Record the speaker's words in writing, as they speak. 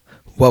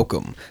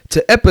Welcome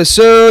to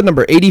episode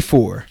number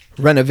 84,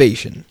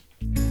 Renovation.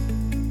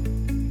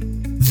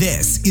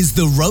 This is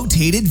the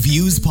Rotated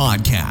Views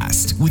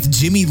Podcast with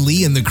Jimmy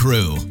Lee and the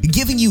crew,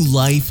 giving you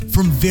life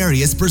from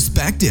various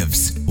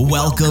perspectives.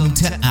 Welcome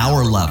to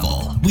our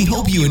level. We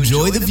hope you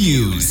enjoy the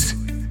views.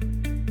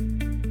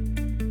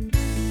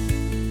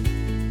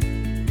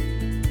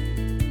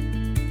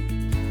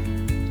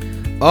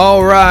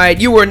 All right,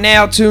 you are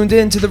now tuned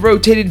in to the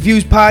Rotated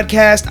Views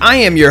Podcast. I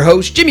am your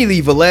host, Jimmy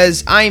Lee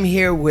Velez. I am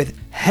here with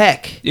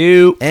Heck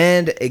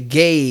and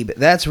Gabe.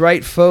 That's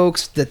right,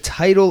 folks. The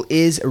title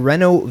is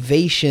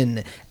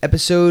Renovation,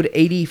 episode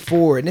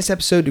 84. In this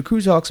episode, the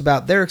crew talks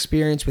about their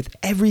experience with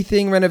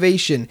everything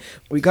renovation.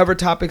 We cover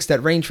topics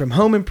that range from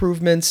home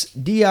improvements,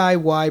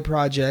 DIY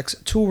projects,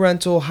 tool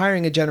rental,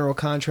 hiring a general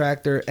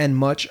contractor, and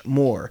much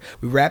more.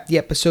 We wrap the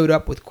episode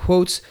up with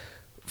quotes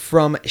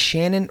from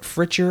Shannon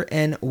Fritcher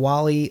and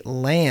Wally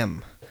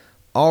Lamb.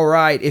 All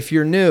right, if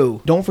you're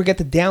new, don't forget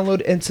to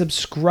download and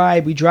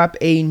subscribe. We drop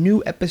a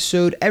new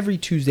episode every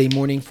Tuesday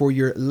morning for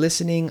your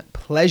listening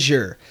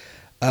pleasure.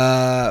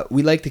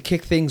 We like to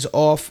kick things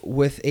off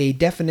with a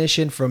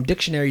definition from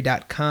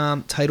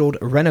dictionary.com titled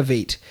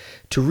renovate: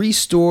 to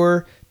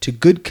restore to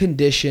good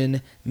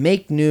condition,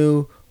 make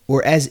new,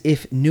 or as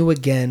if new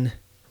again,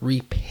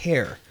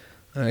 repair.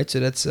 All right, so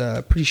that's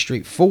pretty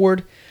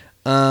straightforward.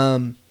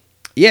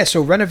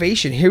 So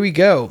renovation, here we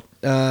go.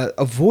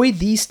 Avoid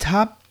these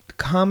top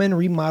common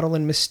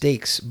remodeling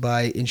mistakes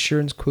by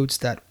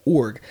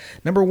insurancequotes.org.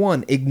 Number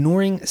 1,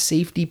 ignoring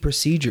safety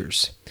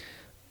procedures.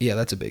 Yeah,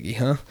 that's a biggie,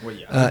 huh? Well,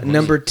 yeah.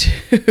 Number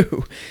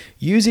 2,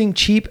 using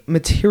cheap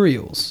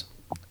materials.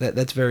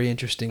 That's very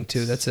interesting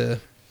too. That's a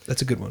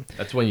good one.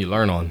 That's when you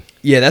learn on.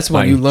 Yeah, that's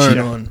when you learn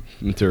cheap on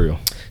material.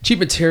 Cheap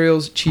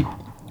materials, cheap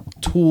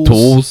tools.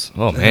 Tools?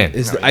 Oh, man.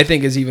 I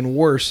think is even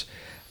worse.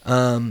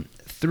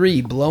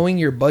 3, blowing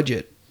your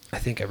budget. I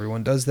think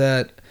everyone does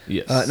that.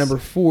 Yes. Number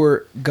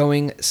 4,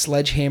 going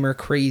sledgehammer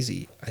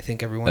crazy. I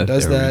think everyone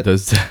does that.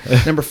 Does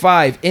Number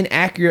 5,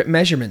 inaccurate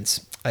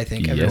measurements. I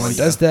think everyone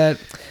does that.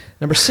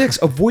 Number 6,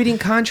 avoiding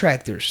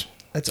contractors.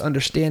 That's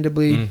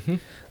understandably.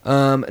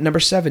 Number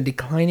 7,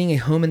 declining a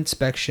home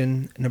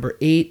inspection. Number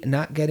 8,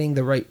 not getting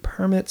the right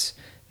permits.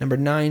 Number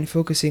 9,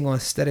 focusing on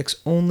aesthetics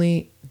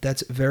only.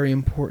 That's very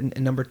important.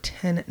 And number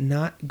 10,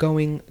 not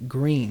going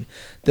green.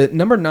 The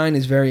number 9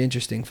 is very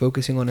interesting.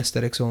 Focusing on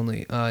aesthetics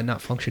only, not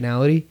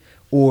functionality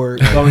or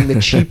going the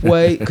cheap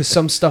way, because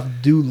some stuff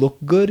do look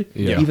good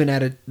even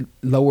at a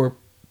lower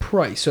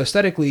price. So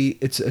aesthetically,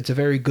 it's a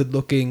very good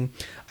looking,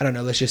 I don't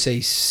know, let's just say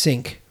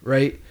sink,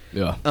 right?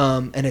 Yeah.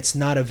 And it's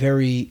not a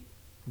very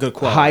good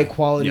quality, high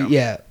quality,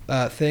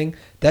 thing.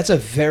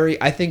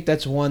 I think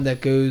that's one that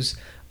goes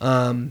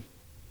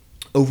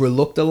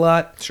overlooked a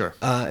lot. Sure.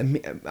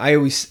 I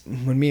always,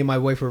 when me and my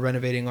wife were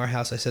renovating our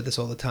house, I said this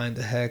all the time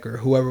to Heck or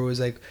whoever was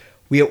like,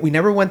 we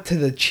never went to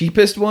the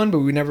cheapest one, but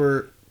we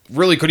never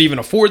really could even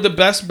afford the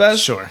best.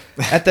 Sure.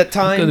 At that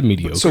time. Go the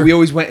mediocre. So we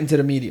always went into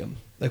the medium.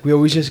 Like we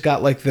always just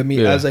got like the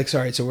medium. Yeah. I was like,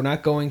 sorry, so we're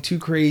not going too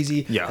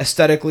crazy. Yeah.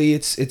 Aesthetically,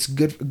 it's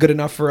good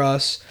enough for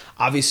us.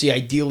 Obviously,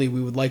 ideally, we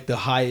would like the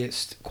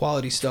highest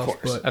quality stuff.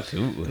 Of course. But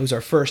Absolutely. it was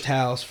our first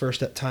house,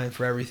 first time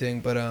for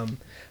everything. But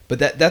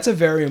that's a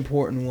very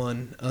important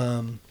one.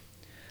 Man,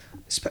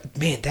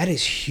 that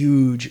is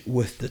huge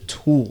with the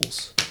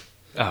tools.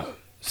 Oh,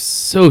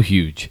 so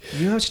huge.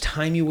 You know how much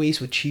time you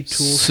waste with cheap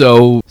tools?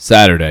 So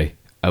Saturday,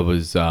 I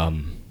was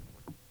my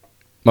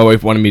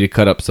wife wanted me to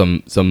cut up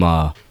some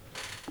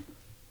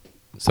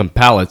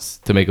pallets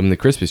to make them the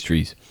Christmas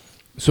trees.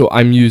 So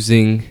I'm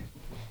using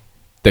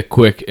the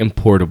quick and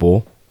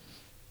portable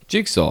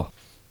jigsaw,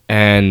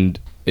 and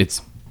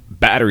it's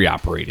battery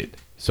operated.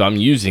 So I'm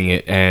using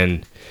it,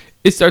 and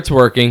it starts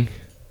working,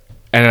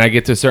 and I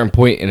get to a certain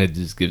point, and it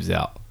just gives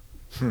out.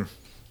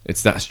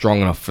 It's not strong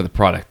enough for the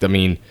product. I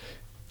mean,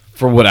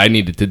 for what I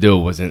needed to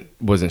do, it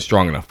wasn't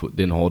strong enough. It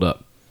didn't hold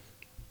up.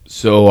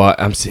 So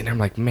I'm sitting there, I'm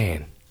like,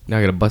 man, now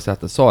I got to bust out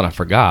the saw, and I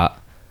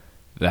forgot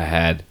that I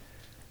had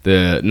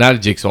not a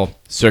jigsaw,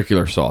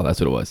 circular saw, that's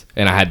what it was.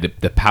 And I had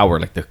the power,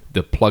 like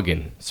the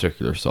plug-in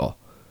circular saw.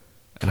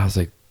 And I was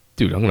like,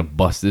 dude, I'm going to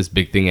bust this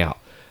big thing out.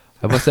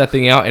 I bust that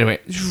thing out, and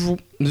it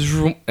went,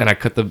 and I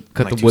cut the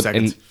wood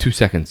in 2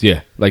 seconds.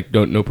 Yeah, like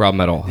no problem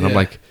at all. And I'm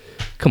like,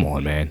 come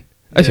on, man.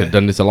 I should have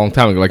done this a long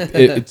time ago. Like,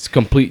 it's a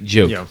complete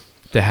joke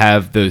to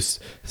have those,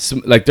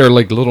 like, they're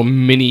like little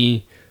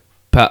mini...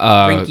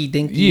 Rinky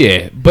dinky.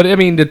 Yeah, but I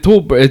mean, the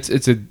tool,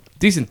 it's a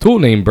decent tool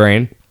name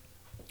brand,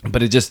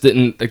 but it just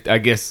didn't, I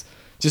guess,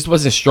 just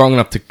wasn't strong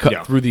enough to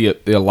cut through the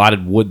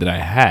allotted wood that I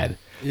had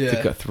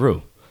to cut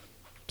through.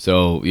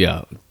 So,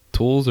 yeah,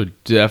 tools are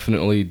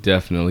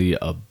definitely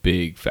a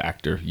big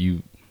factor.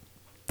 You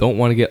don't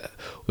want to get,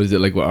 what is it,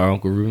 like what our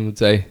Uncle Ruben would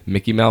say,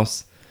 Mickey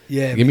Mouse?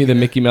 Yeah. Give me the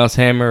Mickey Mouse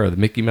hammer or the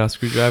Mickey Mouse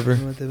screwdriver.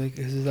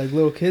 This is like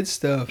little kid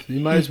stuff.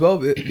 You might as well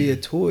be a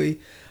toy.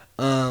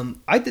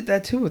 I did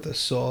that too with a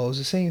saw. It was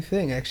the same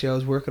thing. Actually, I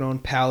was working on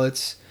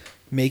pallets,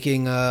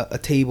 making a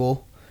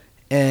table,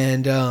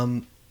 and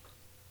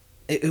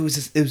it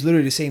was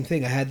literally the same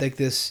thing. I had like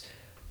this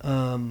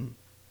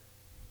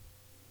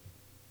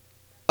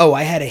Oh,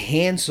 I had a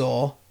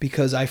handsaw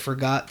because I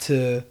forgot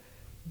to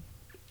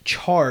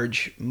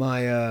charge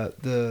my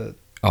the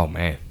Oh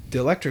man.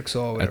 electric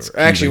saw, or That's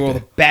whatever. Actually, key right well,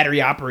 the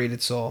battery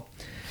operated saw,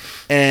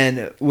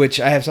 and which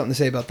I have something to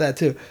say about that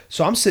too.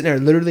 So I'm sitting there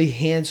literally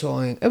hand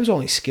sawing. It was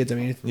only skids. I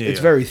mean, it's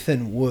very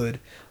thin wood,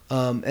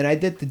 and I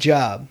did the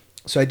job.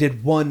 So I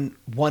did one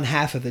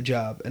half of the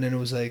job, and then it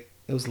was late.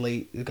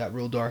 It got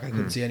real dark. I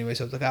couldn't see anyway.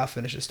 So I was like, I'll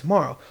finish this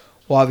tomorrow.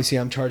 Well, obviously,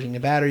 I'm charging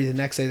the battery. The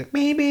next day, like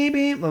beep beep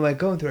beep. I'm like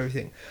going through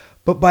everything.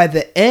 But by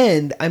the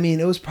end, I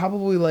mean, it was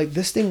probably like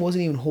this thing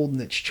wasn't even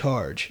holding its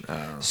charge.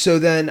 Oh. So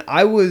then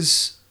I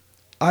was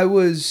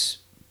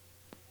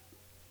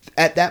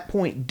at that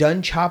point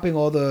done chopping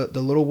all the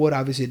little wood.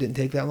 Obviously, it didn't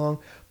take that long.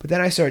 But then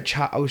I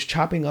was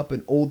chopping up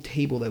an old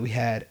table that we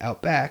had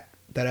out back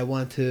that I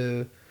wanted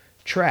to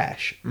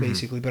trash,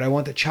 basically. But I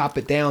wanted to chop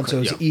it down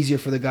so it's easier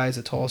for the guys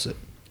to toss it.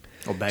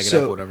 Or bag it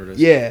up, whatever it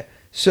is. Yeah.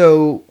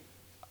 So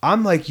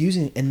I'm like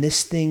using, and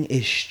this thing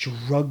is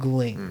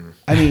struggling.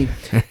 I mean,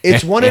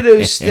 it's one of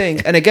those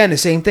things. And again, the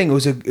same thing.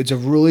 It's a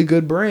really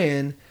good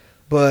brand,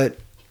 but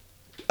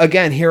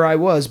again, here I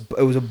was.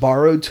 It was a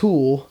borrowed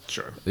tool.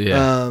 Sure.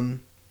 Yeah.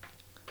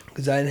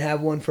 Because I didn't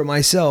have one for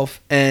myself,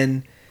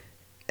 and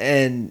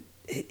I'm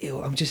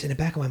just in the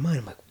back of my mind.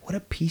 I'm like, what a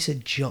piece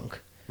of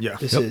junk. Yeah.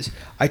 This is.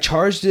 I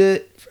charged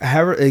it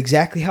however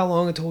exactly how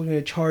long it told me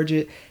to charge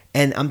it,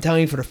 and I'm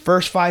telling you, for the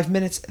first 5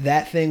 minutes,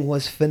 that thing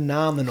was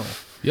phenomenal.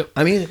 Yep.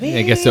 I mean,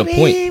 I guess to a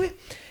point.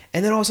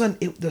 And then all of a sudden,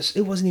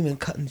 it wasn't even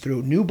cutting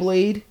through. New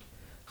blade.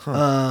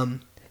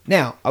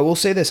 Now, I will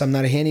say this: I'm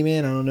not a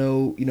handyman. I don't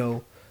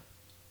know,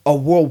 a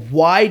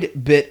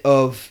worldwide bit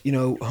of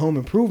home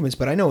improvements,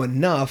 but I know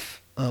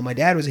enough. My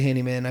dad was a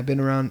handyman. I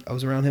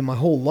was around him my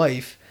whole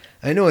life.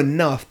 I know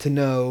enough to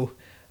know,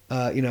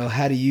 how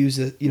to use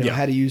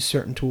how to use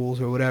certain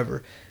tools or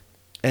whatever.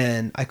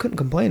 And I couldn't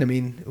complain. I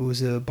mean, it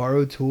was a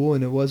borrowed tool,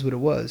 and it was what it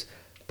was.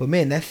 But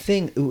man, that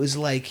thing, it was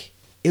like.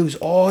 It was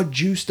all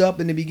juiced up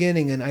in the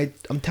beginning, and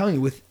I'm telling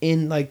you,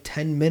 within like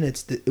 10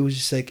 minutes, it was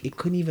just like it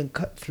couldn't even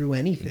cut through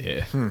anything.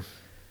 Yeah.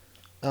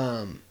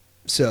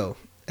 So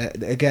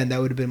again,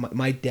 that would have been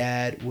my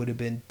dad would have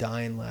been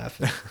dying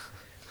laughing.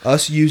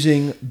 Us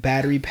using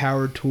battery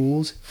powered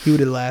tools, he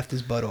would have laughed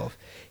his butt off.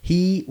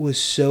 He was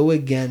so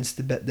against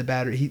the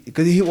battery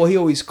because he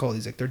always called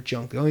these like they're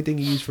junk. The only thing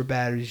he used for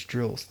batteries is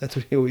drills. That's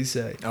what he always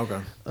say.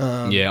 Okay.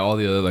 Yeah, all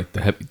the other like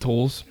the heavy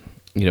tools.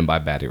 You didn't buy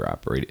battery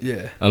operated.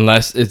 Yeah.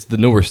 Unless it's the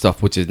newer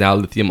stuff, which is now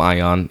lithium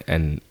ion,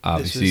 and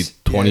obviously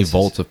 20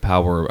 volts of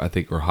power, I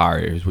think, or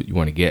higher is what you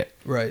want to get.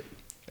 Right.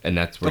 And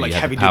that's where But like you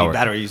have heavy the power. duty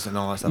batteries and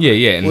all that stuff. Yeah,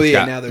 yeah, and Well, it's yeah,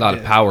 got now a they're lot of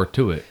dead. power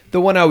to it. The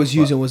one I was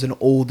using was an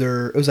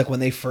older. It was like when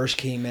they first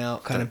came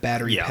out, kind of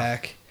battery Yeah.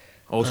 pack.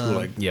 Old school,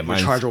 like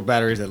mine's- rechargeable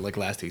batteries that like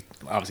last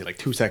obviously like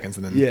 2 seconds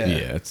and then Yeah.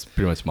 Yeah, it's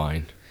pretty much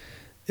mine.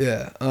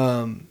 Yeah.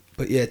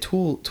 But yeah,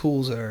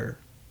 tools are.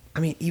 I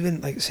mean,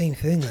 even like the same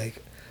thing.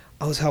 Like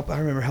I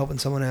remember helping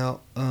someone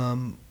out.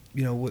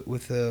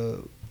 With a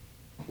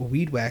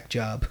weed whack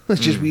job.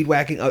 It's just weed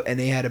whacking, and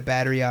they had a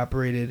battery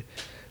operated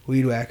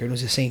weed whacker. And it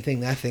was the same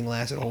thing. That thing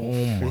lasted a whole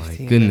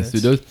 15 Goodness,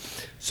 minutes. dude.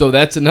 So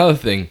that's another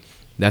thing.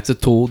 That's a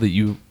tool that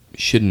you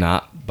should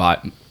not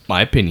buy.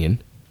 My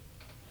opinion.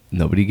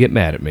 Nobody get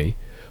mad at me,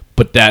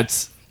 but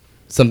that's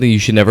something you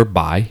should never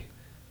buy.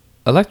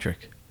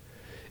 Electric.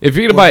 If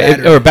you're gonna buy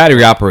battery. or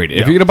battery operated,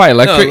 if you're gonna buy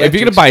electric, No, if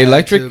you're gonna buy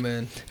electric's electric, bad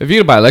too, man. if you're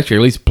gonna buy electric,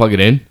 at least plug it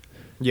in.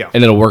 Yeah.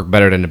 And it'll work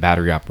better than the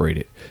battery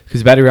operated.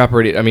 Because battery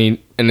operated, I mean,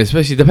 and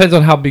especially depends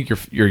on how big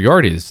your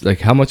yard is. Like,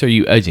 how much are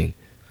you edging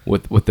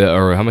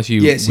or how much are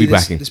you weed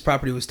whacking? This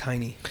property was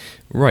tiny.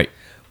 Right.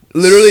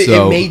 Literally,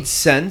 So- it made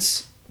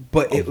sense,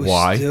 but it was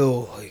why?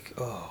 still like,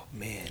 oh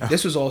man.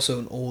 This was also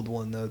an old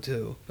one though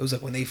too. It was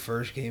like when they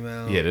first came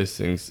out. Yeah, those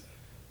things.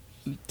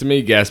 To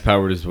me, gas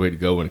powered is the way to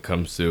go when it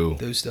comes to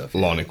Those stuff.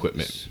 lawn yeah,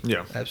 equipment.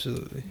 Yeah.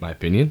 Absolutely. My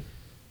opinion.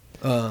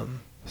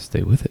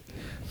 Stay with it.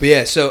 But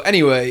yeah, so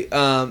anyway,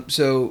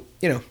 the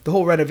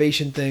whole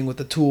renovation thing with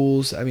the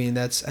tools, I mean,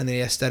 and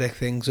the aesthetic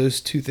things, those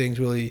two things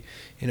really,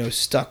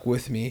 stuck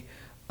with me.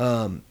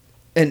 And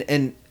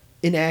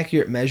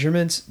inaccurate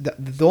measurements,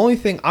 the only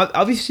thing,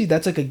 obviously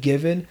that's like a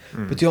given,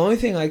 but the only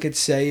thing I could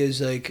say is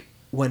like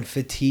when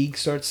fatigue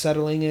starts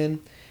settling in,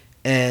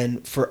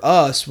 and for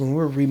us, when we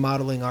were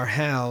remodeling our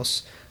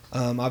house,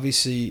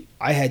 obviously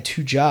I had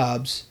 2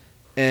 jobs,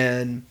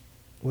 and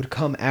would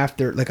come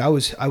after, like I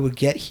would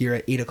get here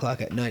at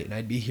 8:00 at night, and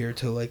I'd be here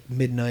till like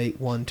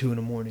midnight, 1, 2 in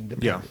the morning.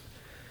 Depending.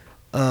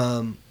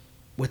 Yeah.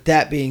 With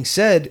that being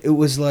said, it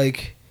was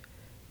like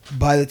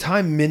by the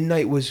time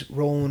midnight was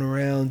rolling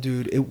around,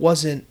 dude, it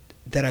wasn't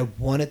that I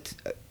wanted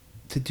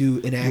to do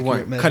inaccurate You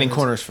weren't measurements. cutting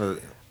corners for.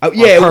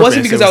 Yeah, it wasn't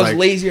purpose. because It I was like-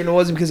 lazy, and it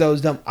wasn't because I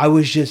was dumb. I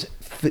was just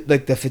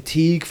like the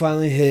fatigue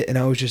finally hit, and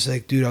I was just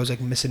like, dude, I was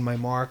like missing my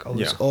mark. I was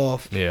Yeah.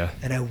 off, Yeah.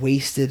 and I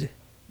wasted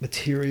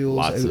materials.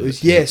 Lots It of was-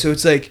 it. yeah, so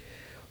it's like,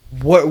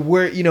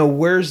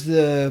 where's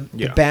the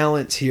Yeah.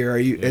 balance here?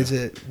 Is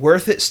it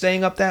worth it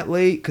staying up that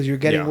late because you're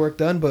getting Yeah. work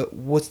done? But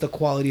what's the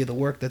quality of the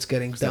work that's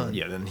getting done?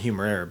 Yeah, then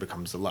humor error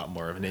becomes a lot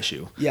more of an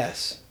issue.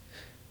 Yes.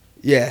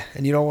 Yeah,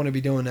 and you don't want to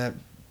be doing that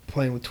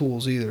playing with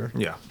tools either.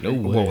 Yeah. No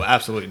way. Well,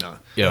 absolutely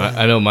not. Yeah,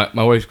 I know. My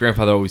wife's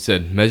grandfather always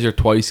said, "Measure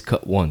twice,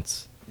 cut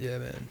once." Yeah,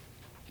 man.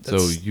 So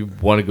you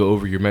want to go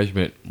over your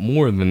measurement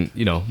more than that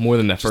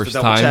Just to first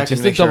double time. check Just and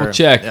to make sure. double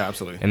check. Yeah,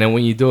 absolutely. And then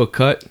when you do a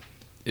cut,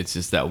 it's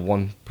just that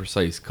one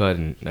precise cut,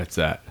 and that's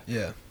that.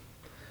 Yeah.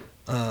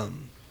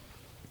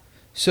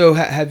 So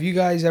have you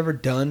guys ever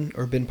done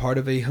or been part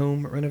of a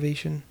home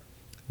renovation?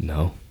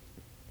 No.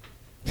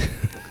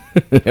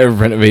 I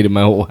renovated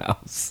my whole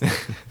house.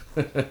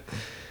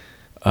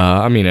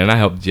 I mean, and I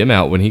helped Jim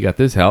out when he got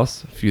this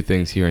house. A few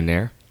things here and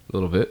there, a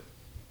little bit.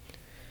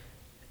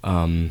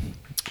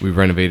 We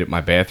renovated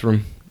my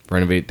bathroom,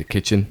 renovated the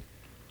kitchen,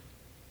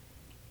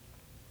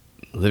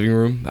 living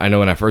room. I know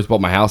when I first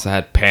bought my house, I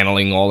had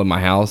paneling all in my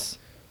house.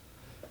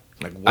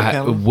 Like wood I had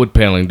paneling? wood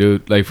paneling,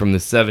 dude, like from the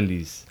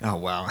 70s. Oh,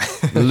 wow.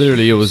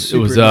 Literally, it was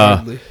Super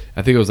gnarly.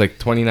 I think it was like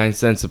 29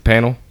 cents a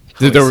panel.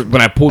 Dude,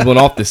 when I pulled one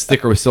off, the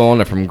sticker was still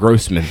on it from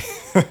Grossman.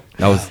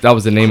 That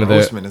was the name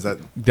Grossman, of is the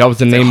that that was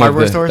the is that name of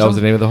hardware the store or that was the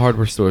something? name of the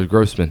hardware store,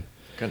 Grossman.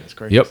 goodness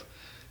gracious? Yep.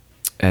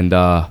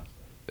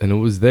 And it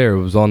was there.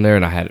 It was on there,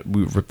 and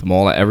we ripped them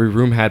all out. Every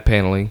room had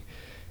paneling.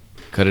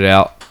 Cut it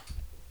out,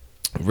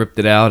 ripped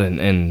it out,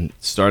 and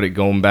started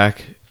going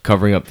back,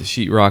 covering up the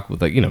sheetrock with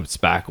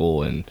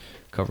spackle and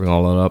covering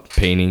all that up,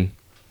 painting.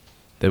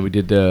 Then we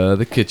did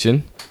the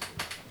kitchen.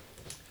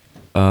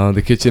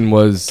 The kitchen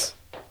was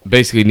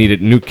basically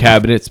needed new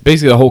cabinets.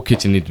 Basically, the whole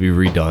kitchen needed to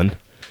be redone.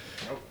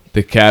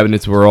 The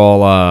cabinets were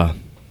all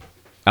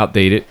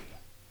outdated.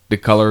 The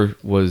color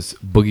was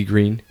boogie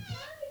green.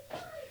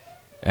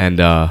 And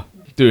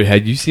dude,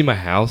 had you seen my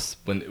house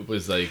when it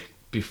was like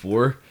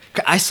before?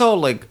 I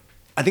saw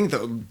I think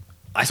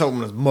I saw it when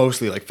it was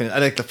mostly like finished. I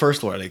like the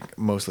first floor, like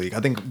mostly. I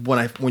think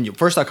when you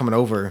first started coming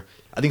over,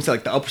 I think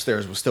the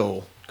upstairs was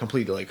still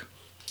completely like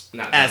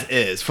Not as done.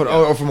 is for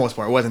the most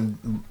part.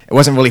 It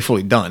wasn't really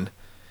fully done,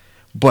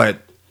 but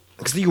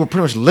because you were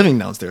pretty much living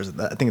downstairs at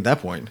that, I think at that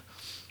point.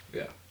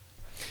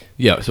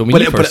 Yeah. So when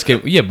But you it- first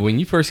but- came, but when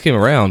you first came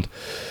around,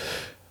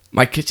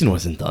 my kitchen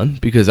wasn't done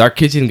because our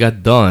kitchen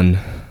got done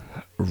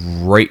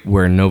right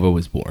where Nova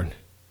was born.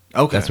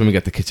 Okay, That's when we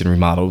got the kitchen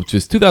remodeled, which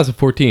was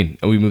 2014,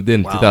 and we moved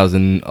in Wow.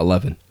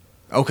 2011.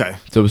 okay.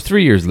 So it was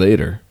 3 years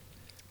later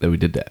that we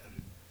did that.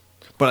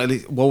 But at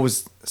least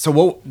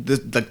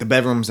the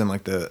bedrooms and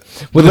like the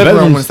Well, the living room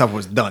bedrooms- and stuff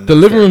was done. The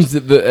living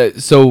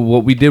rooms. So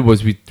what we did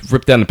was we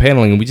ripped down the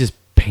paneling and we just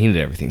painted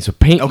everything. So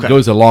paint Okay.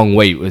 goes a long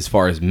way as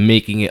far as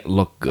making it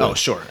look good. Oh,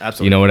 sure,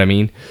 absolutely. You know what I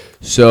mean?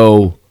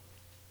 So,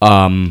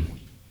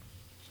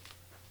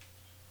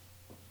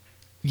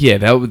 yeah,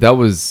 that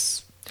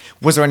was.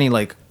 Was there any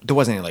there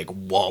wasn't any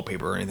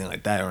wallpaper or anything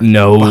like that? Or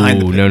No,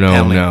 behind the paneling or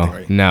anything,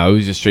 right? no. It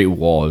was just straight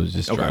wall. It was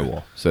just Okay.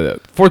 drywall. So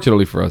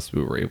fortunately for us,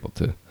 we were able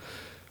to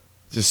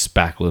just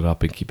spackle it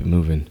up and keep it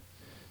moving.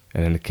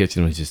 And then the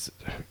kitchen was just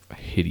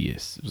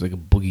hideous. It was like a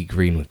boogie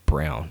green with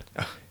brown,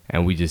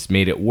 and we just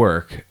made it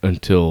work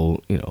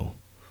until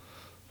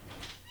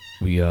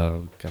we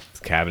got the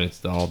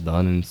cabinets all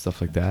done and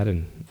stuff like that.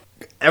 And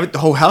The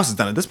whole house is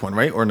done at this point,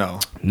 right? Or no?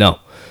 no.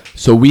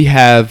 So we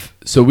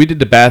did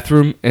the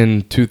bathroom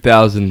in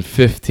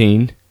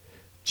 2015.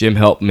 Jim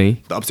helped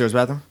me. The upstairs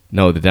bathroom?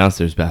 No, the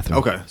downstairs bathroom.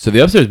 Okay. So the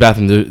upstairs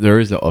bathroom, there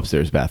is no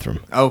upstairs bathroom.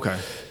 Okay.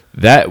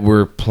 That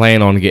we're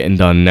planning on getting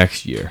done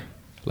next year.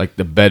 Like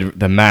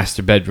the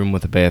master bedroom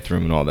with the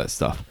bathroom and all that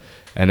stuff.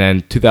 And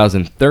then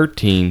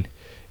 2013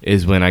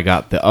 is when I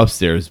got the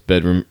upstairs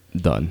bedroom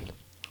done.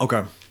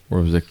 Okay. Where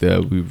it was like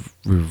we've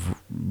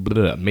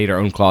made our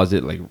own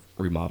closet, like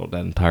remodeled that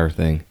entire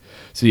thing.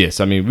 So yes,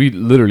 I mean we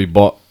literally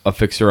bought a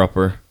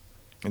fixer-upper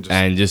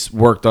and just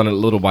worked on it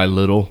little by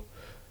little.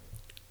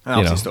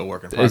 Obviously still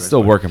work in progress. It's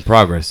still work in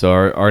progress. So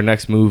our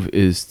next move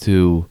is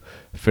to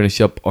finish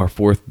up our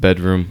 4th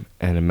bedroom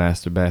and a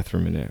master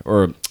bathroom in it,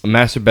 or a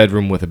master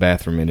bedroom with a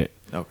bathroom in it.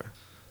 Okay.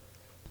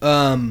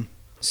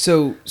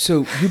 So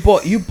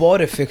you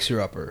bought a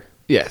fixer upper.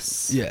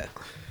 Yes. Yeah.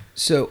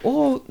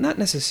 So, not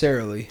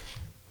necessarily,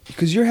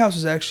 because your house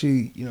was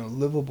actually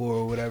livable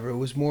or whatever. It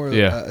was more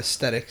Yeah.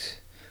 aesthetics.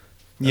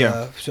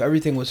 Yeah. So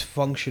everything was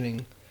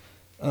functioning.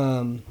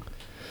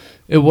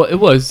 It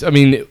was. I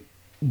mean,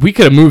 we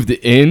could have moved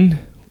it in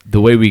the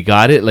way we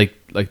got it,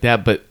 like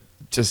that, but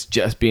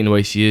just being the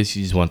way she is,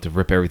 she just wanted to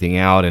rip everything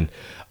out, and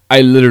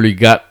I literally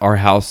got our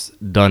house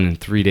done in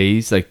 3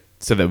 days,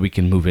 so that we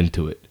can move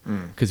into it,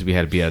 because we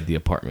had to be out of the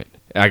apartment.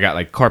 I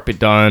got carpet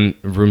done,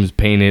 rooms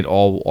painted,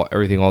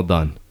 everything all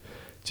done,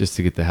 just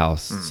to get the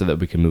house so that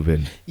we can move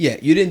in. Yeah,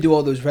 you didn't do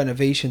all those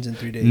renovations in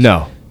 3 days.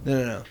 No.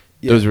 No.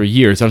 Yeah. Those were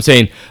years. I'm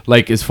saying,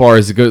 as far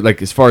as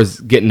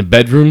getting the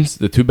bedrooms,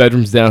 the 2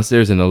 bedrooms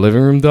downstairs and the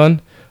living room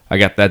done, I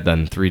got that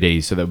done in 3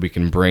 days so that we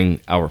can bring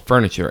our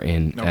furniture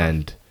in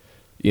and,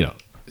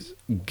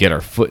 get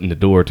our foot in the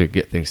door to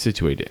get things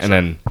situated. And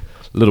then,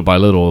 little by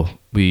little,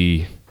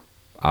 we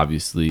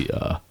obviously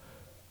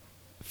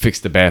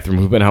fixed the bathroom.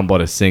 We went out and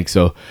bought a sink.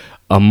 So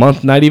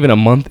not even a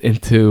month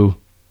into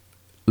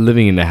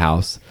living in the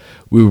house,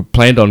 we were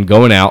planned on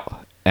going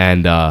out,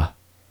 and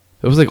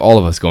it was like all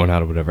of us going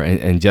out or whatever.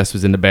 And Jess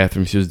was in the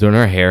bathroom. She was doing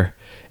her hair,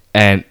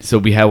 And so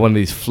we had one of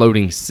these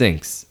floating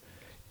sinks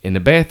in the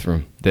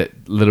bathroom that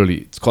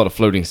literally, it's called a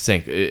floating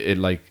sink. It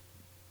like,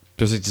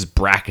 there's like just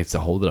brackets that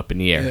hold it up in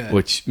the air,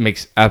 which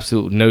makes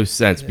absolute no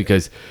sense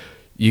because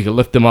you can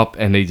lift them up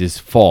and they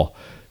just fall.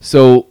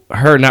 So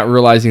her not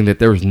realizing that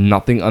there was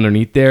nothing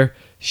underneath there,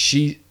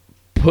 she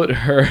put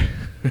her,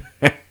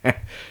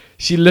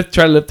 tried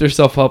to lift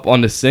herself up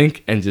on the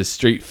sink and just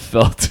straight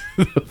fell to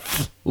the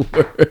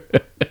floor.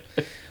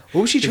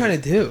 What was she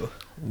trying to do?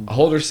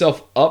 Hold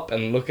herself up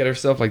and look at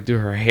herself, like do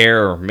her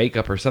hair or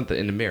makeup or something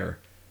in the mirror.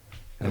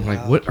 And I'm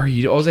like, what are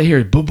you doing? All I hear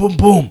is boom, boom,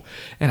 boom.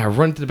 And I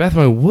run to the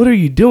bathroom. I'm like, what are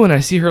you doing?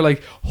 I see her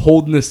like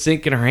holding the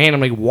sink in her hand.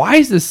 I'm like, why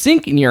is the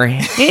sink in your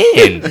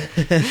hand?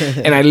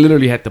 And I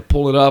literally had to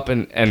pull it up.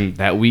 And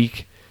that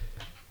week,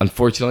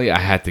 unfortunately, I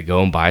had to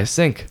go and buy a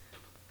sink.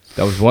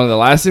 That was one of the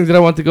last things that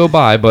I wanted to go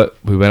buy. But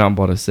we went out and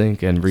bought a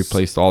sink and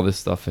replaced all this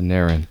stuff in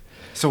there. And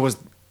So was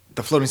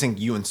the floating sink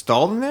you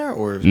installed in there,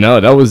 or no?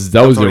 That was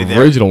the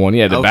original one.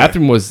 Yeah, the Okay.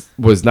 bathroom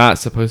was not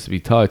supposed to be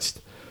touched,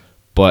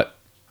 but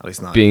at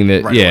least not being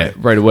that right away.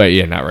 right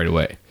away, not right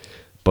away,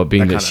 but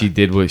being that kinda- she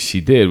did what she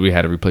did, we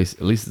had to replace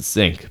at least the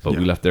sink, but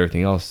we Yeah. left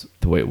everything else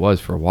the way it was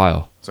for a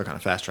while. So kind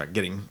of fast track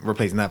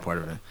replacing that part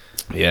of it.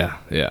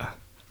 Yeah.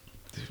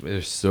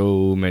 There's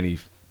so many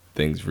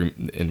things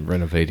in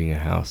renovating a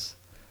house,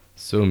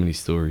 so many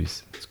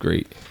stories. It's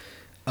great.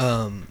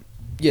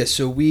 Yeah,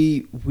 so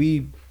we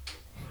were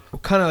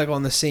kind of like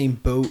on the same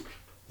boat.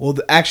 Well,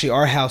 actually,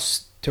 our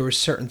house, there were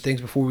certain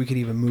things before we could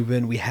even move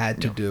in we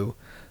had to do.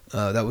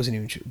 That wasn't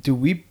even true.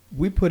 Dude,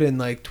 we put in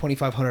like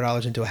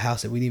 $2,500 into a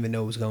house that we didn't even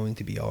know was going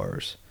to be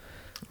ours.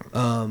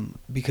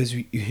 Because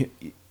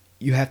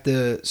you have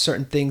to,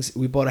 certain things,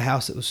 we bought a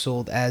house that was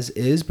sold as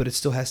is, but it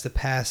still has to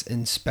pass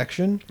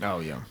inspection. Oh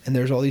yeah. And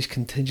there's all these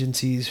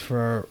contingencies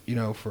for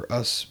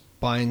us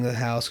buying the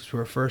house because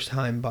we're a first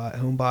time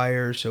home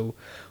buyer. So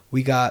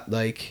we got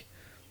like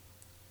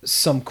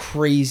some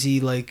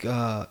crazy like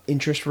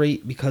interest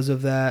rate because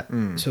of that.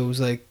 So it was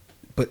like,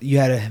 but you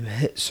had to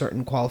hit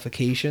certain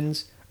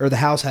qualifications, or the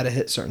house had to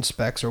hit certain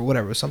specs or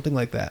whatever, something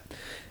like that.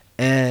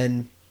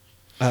 And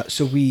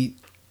so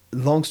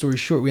long story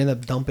short, we ended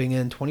up dumping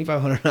in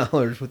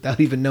 $2,500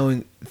 without even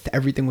knowing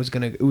everything was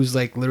gonna. It was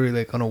like literally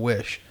like on a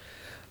wish.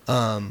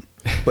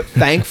 But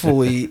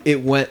thankfully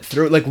it went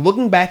through. Like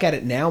looking back at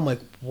it now, I'm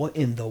like, what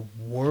in the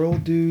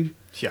world, dude?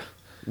 Yeah.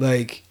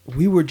 Like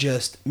we were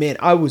just, man,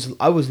 I was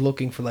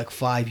looking for like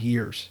 5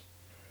 years.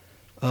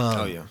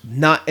 Oh yeah.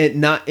 Not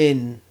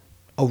in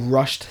a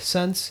rushed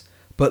sense,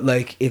 but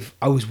like if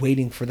I was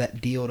waiting for that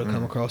deal to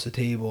come across the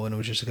table and it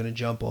was just going to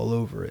jump all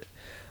over it.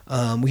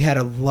 We had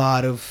a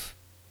lot of,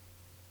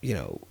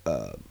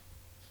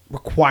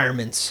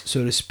 requirements,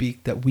 so to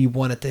speak, that we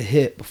wanted to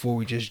hit before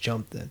we just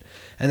jumped in.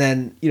 And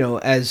then,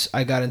 as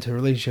I got into a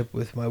relationship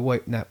with my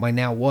wife, my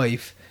now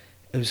wife,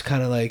 it was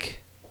kind of like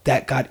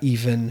that got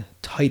even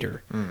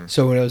tighter.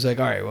 So when I was like,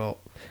 all right, well,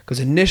 because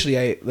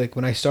initially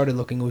when I started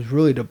looking, it was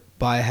really to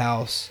buy a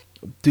house,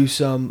 do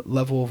some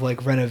level of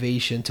like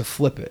renovation to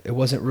flip it. It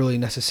wasn't really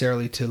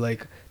necessarily to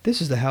like, this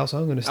is the house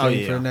I'm going to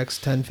stay in for the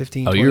next 10,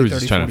 15, 20, you were 30,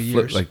 just trying 40 to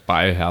flip, years. like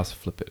buy a house,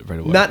 flip it right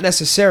away. Not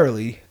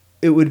necessarily.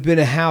 It would have been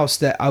a house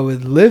that I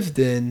would lived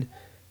in,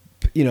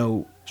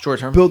 Short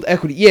term. build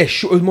equity. Yeah,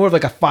 sure. It was more of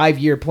like a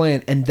 5-year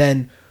plan, and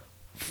then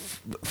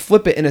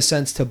flip it in a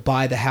sense to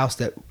buy the house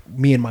that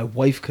me and my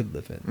wife could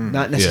live in.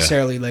 Not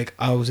necessarily like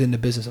I was in the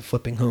business of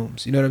flipping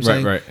homes. You know what I'm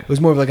saying? Right. It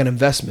was more of like an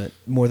investment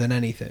more than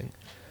anything.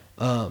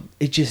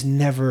 It just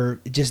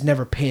never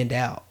panned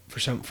out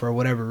for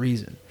whatever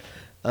reason.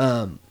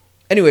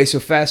 Anyway, so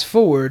fast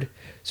forward.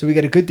 So we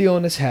got a good deal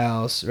on this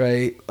house,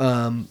 right?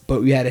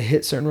 But we had to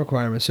hit certain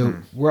requirements. So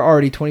we're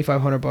already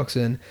 $2,500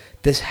 in.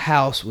 This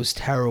house was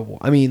terrible.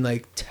 I mean,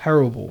 like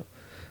terrible.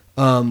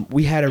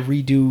 We had to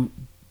redo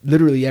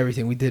literally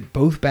everything. We did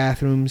both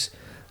bathrooms.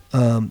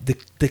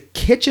 The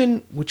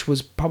kitchen, which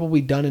was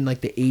probably done in like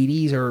the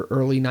 80s or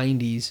early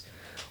 90s,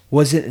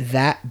 wasn't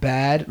that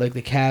bad. Like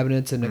the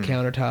cabinets and the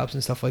countertops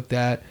and stuff like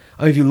that.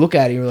 I mean, if you look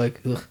at it, you're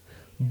like, ugh.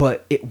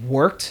 But it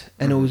worked,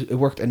 and it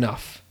worked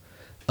enough.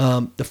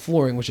 The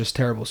flooring was just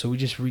terrible, so we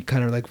just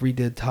kind of like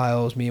redid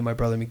tiles. Me and my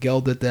brother Miguel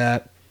did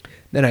that.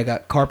 Then I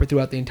got carpet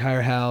throughout the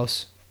entire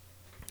house.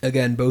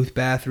 Again, both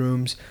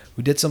bathrooms.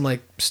 We did some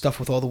like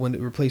stuff with all the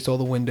replaced all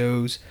the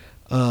windows.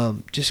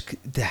 Just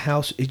the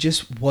house, it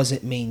just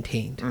wasn't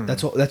maintained.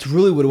 That's all. That's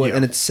really what it was, Yeah.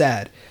 and it's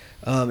sad.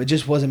 It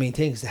just wasn't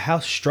maintained because the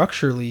house,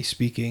 structurally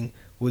speaking,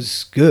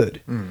 was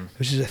good.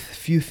 There's just a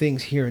few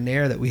things here and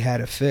there that we had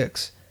to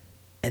fix.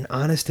 And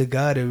honest to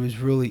God, it was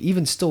really,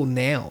 even still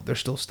now, there's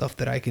still stuff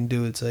that I can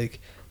do. It's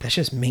like, that's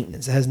just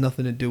maintenance. It has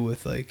nothing to do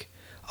with like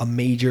a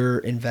major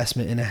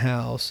investment in a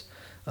house.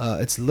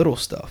 It's little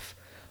stuff.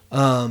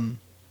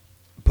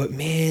 But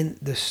man,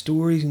 the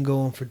stories can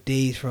go on for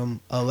days, from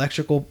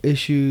electrical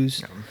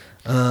issues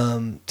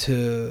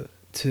to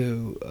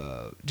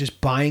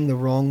just buying the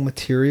wrong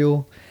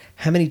material.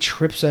 How many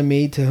trips I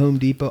made to Home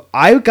Depot.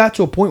 I got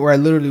to a point where I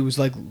literally was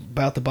like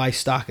about to buy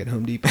stock at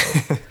Home Depot.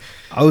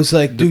 I was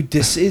like, dude,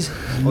 this is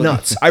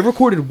nuts. I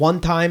recorded one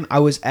time I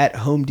was at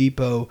Home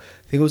Depot.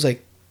 I think it was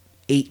like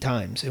 8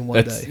 times in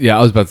one day. Yeah,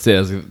 I was about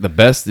to say the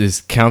best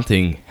is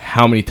counting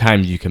how many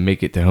times you can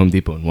make it to Home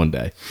Depot in one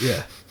day.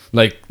 Yeah.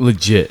 Like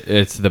legit,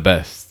 it's the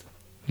best.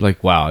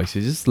 Like wow, I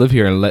should just live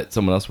here and let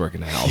someone else work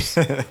in the house.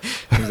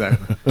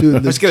 Exactly.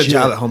 Dude, Let's get a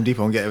job at Home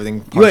Depot and get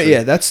everything. Well,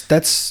 yeah, that's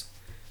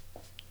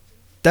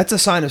a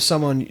sign of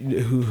someone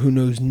who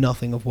knows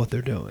nothing of what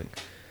they're doing.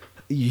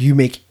 You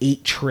make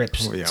 8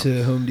 trips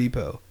to Home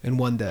Depot in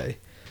one day.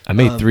 I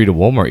made 3 to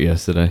Walmart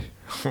yesterday.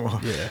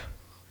 Yeah.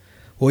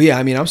 Well, yeah,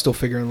 I mean, I'm still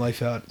figuring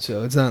life out,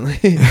 so it's not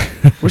like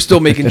we're still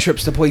making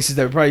trips to places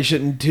that we probably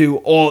shouldn't do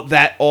all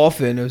that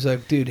often. It was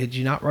like, dude, did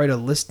you not write a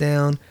list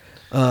down?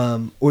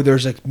 Or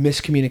there's like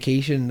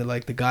miscommunication.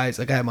 Like the guys,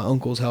 like I had my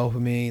uncles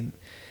helping me. And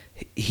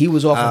he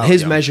was off on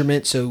his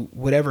measurement, so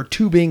whatever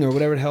tubing or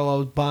whatever the hell I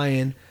was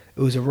buying,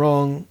 it was a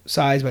wrong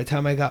size by the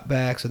time I got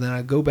back. So then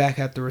I go back,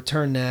 have to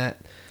return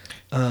that.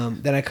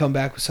 Then I come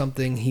back with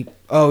something.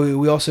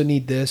 We also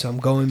need this. So I'm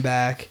going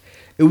back.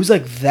 It was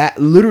like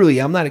that. Literally,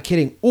 I'm not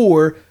kidding.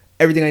 Or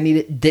everything I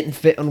needed didn't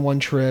fit on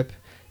one trip.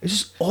 It's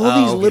just all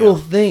these little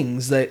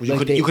things that you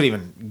could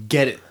even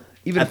get it,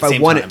 even if I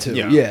wanted to.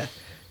 Yeah,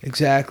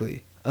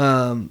 exactly.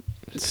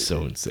 It's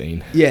so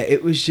insane. Yeah,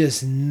 it was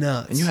just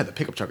nuts. And you had the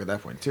pickup truck at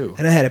that point too.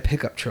 And I had a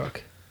pickup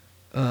truck.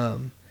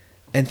 And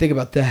think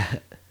about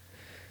that.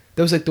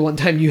 That was like the one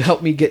time you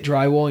helped me get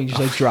drywall and you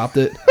just like dropped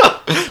it.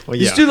 Well,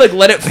 This dude like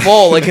let it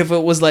fall. Like if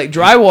it was like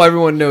drywall,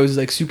 everyone knows is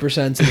like super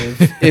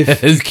sensitive.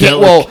 If It's you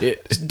can't,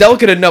 delicate. it's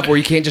delicate enough where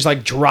you can't just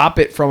like drop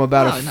it from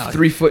about a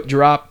 3-foot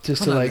drop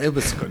just to like. It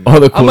was good. All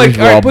the I'm corners like,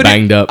 were all all right,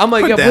 banged up. I'm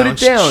like, Put yeah, put down. it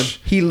down.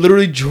 He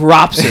literally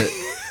drops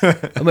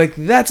it. I'm like,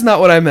 that's not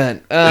what I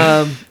meant.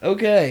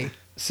 Okay.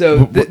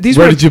 So these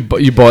where were. did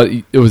you bought?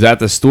 It was at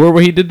the store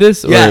where he did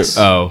this. Or, Yes.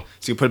 Oh.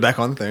 So you put it back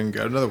on there and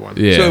got another one.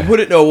 Yeah. So we put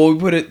it. No, well, we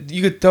put it.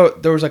 You could throw.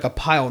 There was like a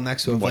pile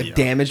next to it, of Well, like yeah.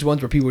 damaged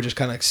ones where people were just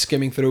kind of like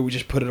skimming through. We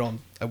just put it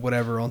on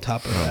whatever on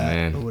top of that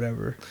man. or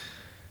whatever.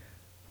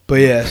 But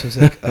yeah, so it's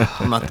like.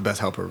 I'm not the best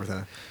helper with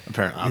that,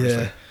 apparently.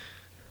 Obviously. Yeah.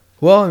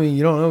 Well, I mean,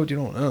 you don't know what you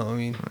don't know. I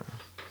mean,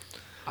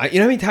 you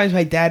know how many times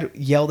my dad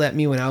yelled at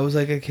me when I was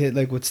like a kid,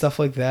 like with stuff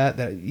like that.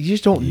 That you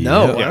just don't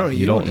know. Yeah,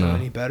 You don't know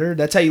any better.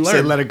 That's how you learn.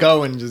 Say let it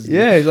go and just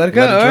Yeah, let it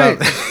go. All right.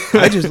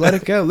 drop. I just let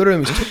it go.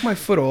 Literally, just took my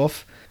foot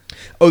off.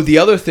 Oh, the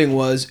other thing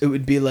was, it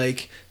would be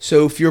like,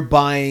 so if you're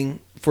buying,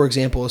 for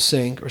example, a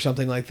sink or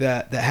something like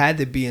that had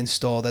to be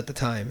installed at the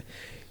time,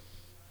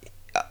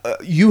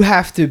 you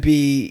have to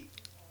be,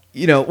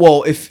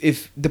 well,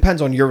 if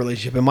depends on your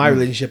relationship. In my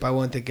relationship, I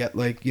wanted to get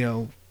like,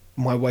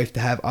 my wife to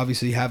have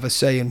a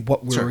say in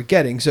what we were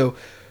getting. So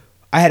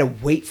I had to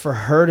wait for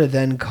her to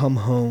then come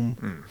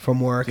home from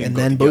work, So you and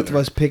go then both of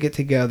together. us pick it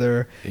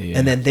together, Yeah.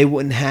 and then they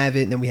wouldn't have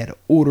it, and then we had to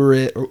order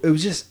it. Or it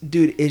was just,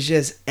 dude, it's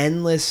just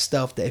endless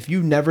stuff that if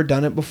you've never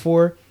done it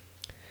before,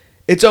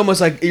 it's almost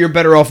like you're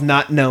better off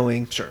not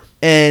knowing. Sure.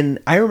 And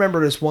I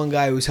remember this one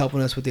guy who was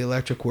helping us with the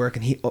electric work,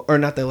 and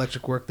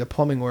the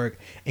plumbing work,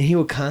 and he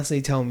would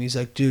constantly tell me, he's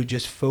like, dude,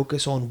 just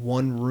focus on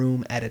one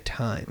room at a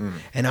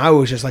time. And I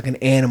was just like an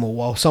animal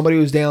while somebody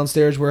was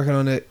downstairs working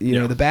on the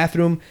the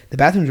bathroom. The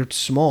bathrooms are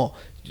small.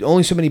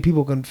 Only so many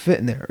people can fit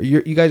in there.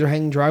 You guys are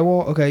hanging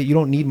drywall? Okay, you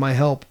don't need my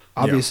help,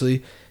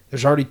 obviously.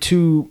 There's already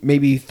 2,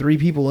 maybe 3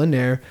 people in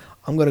there.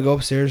 I'm going to go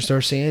upstairs and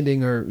start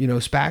sanding or,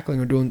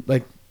 spackling or doing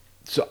like.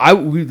 So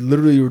we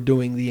literally were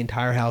doing the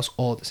entire house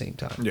all at the same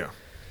time. Yeah.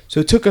 So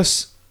it took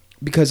us,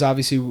 because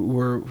obviously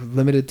we're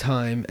limited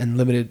time and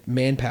limited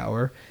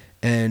manpower,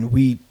 and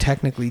we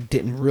technically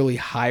didn't really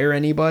hire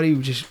anybody.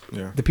 We just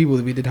the people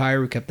that we did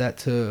hire, we kept that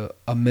to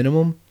a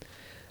minimum.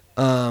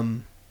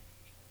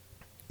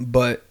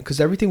 But because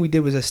everything we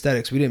did was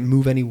aesthetics, we didn't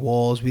move any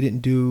walls. We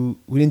didn't do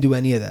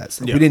any of that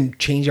stuff. Yeah. We didn't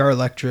change our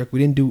electric. We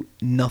didn't do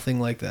nothing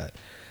like that.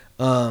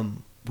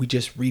 We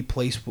just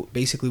replaced what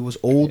basically was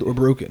old or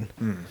broken.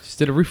 Just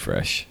did a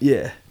refresh.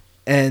 Yeah.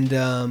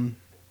 And,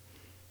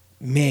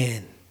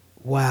 man,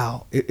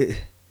 wow.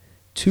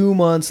 2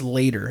 months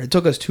later, it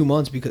took us 2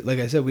 months because, like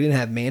I said, we didn't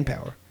have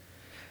manpower.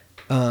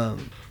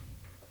 And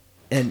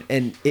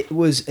it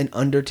was an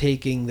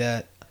undertaking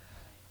that,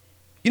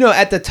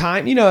 at the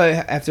time,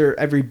 after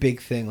every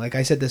big thing, like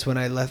I said this when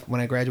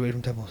I graduated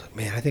from Temple, I was like,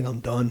 man, I think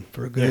I'm done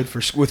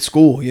with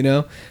school,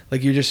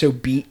 like you're just so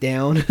beat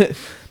down.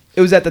 It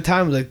was at the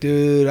time, I was like,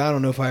 dude, I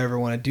don't know if I ever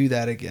want to do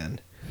that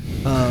again.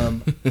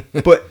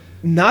 But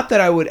not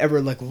that I would ever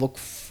like look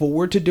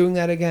forward to doing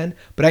that again,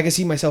 but I can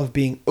see myself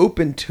being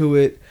open to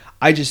it.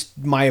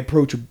 My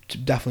approach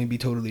would definitely be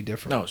totally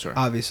different. Oh, sure.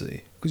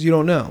 Obviously, because you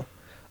don't know.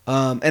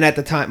 And at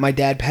the time, my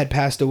dad had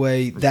passed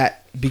away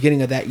that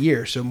beginning of that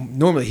year. So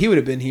normally he would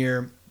have been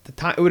here. The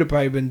time it would have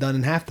probably been done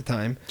in half the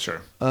time.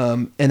 Sure.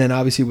 And then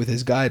obviously with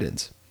his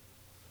guidance.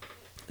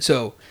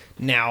 So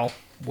now,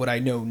 what I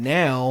know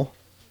now,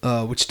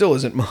 which still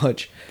isn't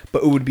much,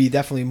 but it would be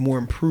definitely more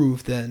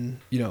improved than,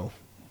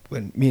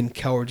 when me and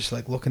Kel were just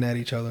like looking at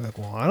each other like,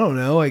 well, I don't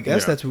know. I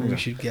guess that's what we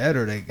should get,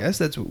 or I guess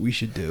that's what we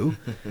should do.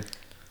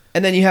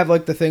 And then you have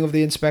like the thing of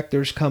the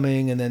inspectors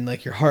coming, and then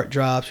like your heart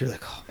drops. You're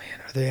like, oh man,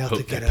 are they out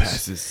to get us?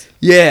 Passes.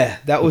 Yeah,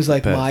 that was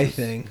like my passes.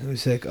 thing. It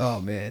was like, oh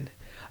man.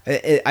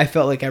 I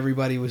felt like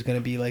everybody was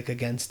gonna be like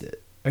against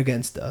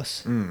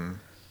us.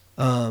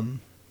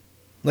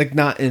 Like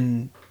not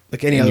in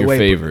like any In other your way.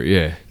 favor,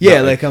 yeah. Yeah,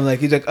 Not like I'm like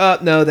he's like, oh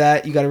no,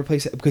 that you got to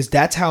replace it because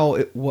that's how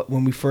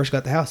when we first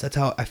got the house. That's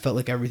how I felt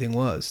like everything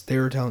was. They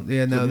were telling,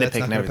 yeah, no, that's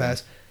not gonna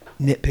pass.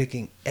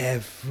 Nitpicking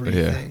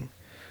everything,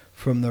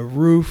 from the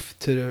roof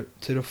to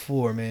the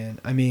floor, man.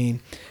 I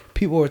mean,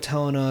 people were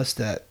telling us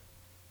that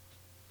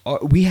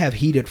we have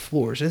heated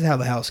floors. This is how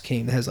the house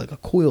came. It has like a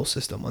coil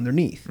system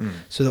underneath,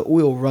 so the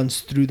oil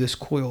runs through this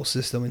coil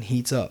system and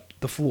heats up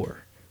the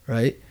floor,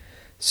 right?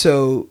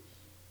 So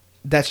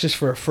that's just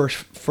for a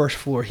first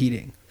floor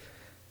heating.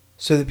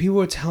 So the people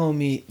were telling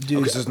me, dude,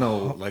 because there's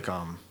no like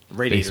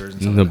radiators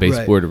and stuff. No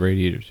baseboard or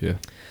radiators, yeah.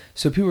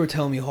 So people were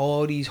telling me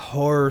all these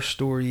horror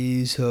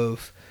stories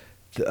of,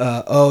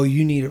 oh,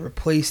 you need to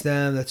replace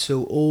them. That's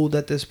so old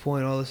at this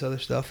point. All this other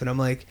stuff, and I'm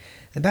like, in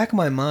the back of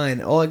my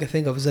mind, all I could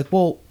think of is like,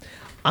 well,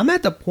 I'm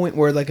at the point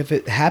where like if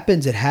it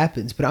happens, it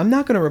happens. But I'm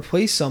not going to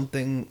replace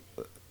something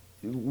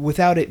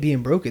without it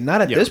being broken.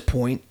 Not at this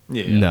point.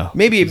 Yeah. No.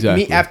 Maybe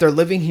exactly. me after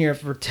living here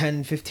for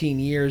 10, 15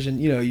 years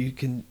and you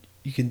can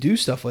do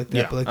stuff like that.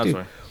 Yeah, but like, that's dude,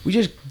 right. we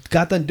just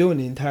got done doing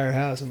the entire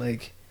house. I'm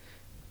like,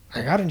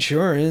 I got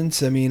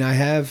insurance. I mean,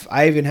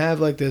 I even have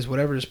like this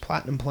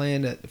platinum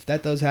plan that if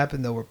that does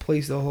happen, they'll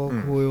replace the whole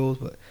coils,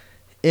 but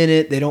in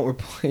it, they don't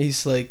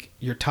replace like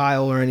your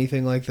tile or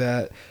anything like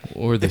that.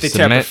 Or the If they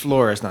tear up the cement.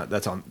 floor, it's not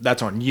that's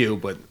on you,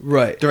 but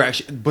Right.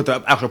 but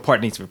the actual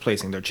part needs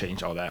replacing. They're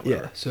changed all that. Yeah.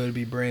 Whatever. So it'd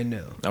be brand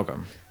new. Okay.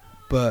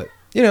 But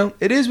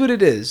it is what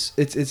it is.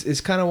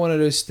 It's kind of one of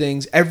those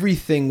things.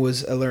 Everything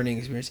was a learning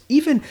experience,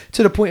 even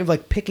to the point of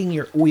like picking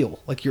your oil,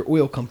 like your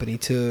oil company,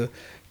 to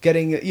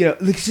getting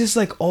it's just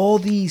like all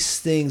these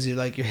things. You're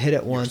like you're hit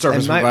at once.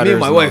 Service And me providers and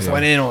my and wife all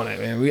went in on it,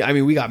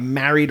 man. We got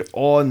married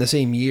all in the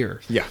same year.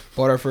 Yeah.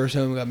 Bought our first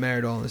home, got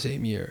married all in the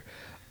same year.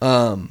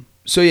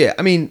 So yeah,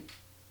 I mean,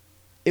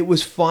 it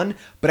was fun,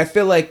 but I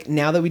feel like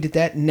now that we did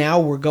that, now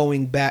we're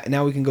going back.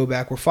 Now we can go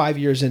back. We're 5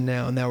 years in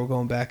now, and now we're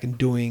going back and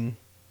doing,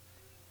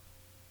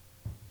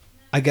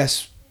 I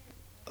guess,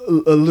 a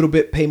little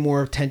bit, pay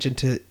more attention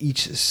to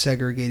each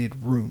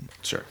segregated room.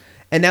 Sure.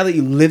 And now that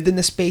you lived in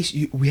the space,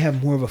 we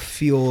have more of a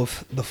feel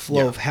of the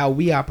flow Yeah. of how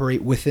we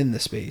operate within the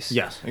space.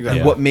 Yes, And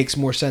exactly. what makes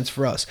more sense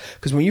for us.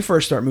 Because when you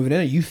first start moving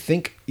in, you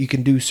think you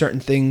can do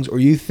certain things, or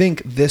you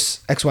think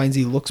this X, Y, and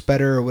Z looks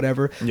better or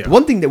whatever. Yeah. The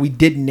one thing that we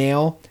did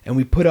nail, and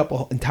we put up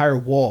an entire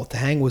wall to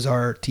hang, was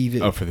our TV.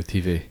 Oh, for the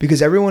TV.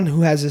 Because everyone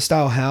who has this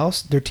style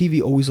house, their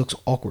TV always looks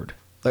awkward.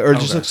 Or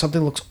just Okay. looks,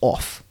 something looks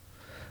off.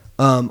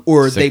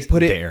 Or It's they like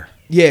put it there.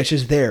 Yeah, it's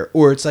just there.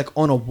 Or it's like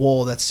on a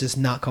wall that's just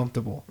not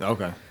comfortable.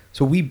 Okay.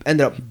 So we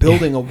ended up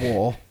building a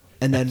wall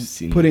and then I've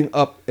seen putting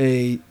up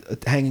a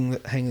hanging the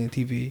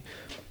TV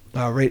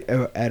right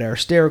at our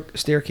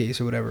staircase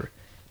or whatever.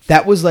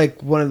 That was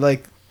like one of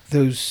like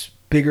those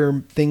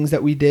bigger things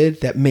that we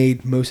did that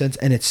made most sense,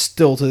 and it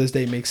still to this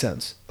day makes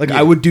sense. Like Yeah.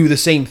 I would do the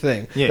same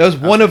thing. Yeah, that was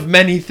one of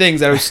many things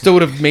that I still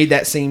would have made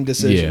that same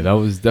decision. Yeah, that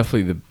was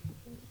definitely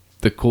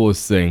the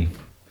coolest thing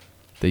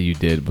that you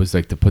did was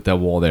like to put that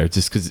wall there,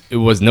 just because it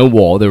was no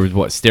wall. There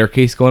was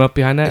staircase going up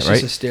behind that, It's right?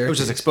 just a staircase. It was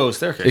just exposed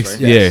staircase, right?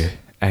 Yes.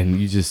 Yeah, and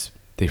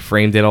they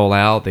framed it all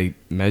out. They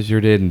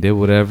measured it and did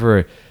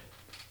whatever.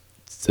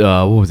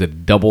 What was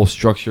it? Double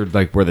structured,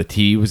 like where the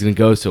TV was gonna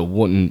go, so it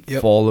wouldn't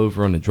Yep. fall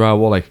over on the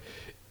drywall. Like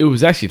it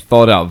was actually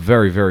thought out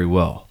very, very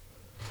well.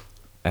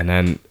 And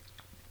then,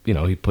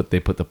 they put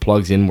the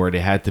plugs in where they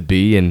had to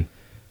be, and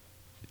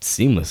it's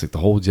seamless. Like the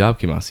whole job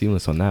came out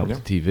seamless on that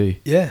with the TV.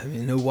 Yeah, I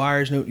mean, no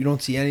wires, you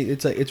don't see any.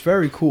 It's like it's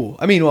very cool.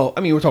 I mean,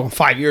 we're talking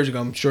 5 years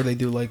ago. I'm sure they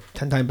do like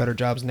 10 times better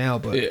jobs now,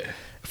 but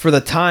for the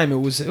time, it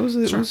was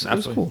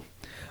absolutely. cool.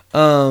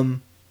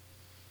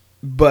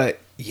 But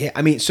yeah,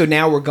 I mean, so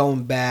now we're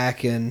going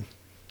back, and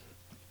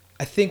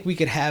I think we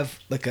could have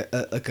like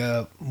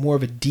a more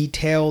of a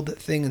detailed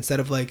thing instead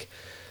of like.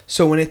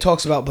 So when it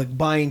talks about like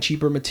buying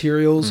cheaper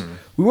materials,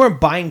 we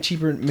weren't buying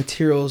cheaper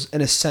materials in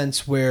a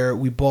sense where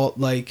we bought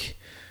like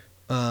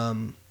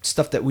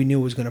stuff that we knew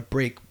was going to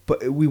break,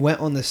 but we went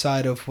on the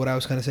side of what I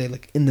was kind of saying,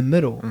 like in the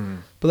middle.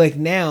 But like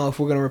now, if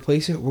we're going to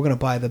replace it, we're going to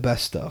buy the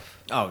best stuff.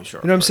 Oh, sure.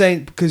 You know what I'm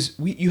saying? Because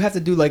you have to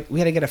do we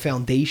had to get a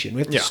foundation.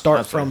 We have to Yeah, start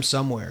that's from right.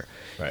 somewhere.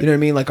 Right. You know what I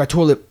mean? Like the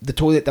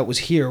toilet that was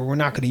here, we're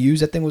not going to use.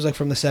 That thing was like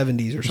from the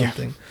 70s or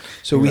something.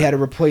 So we had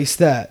to replace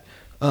that.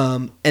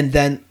 And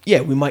then,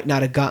 we might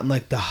not have gotten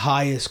like the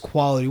highest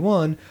quality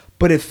one,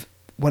 but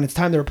when it's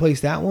time to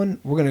replace that one,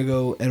 we're going to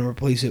go and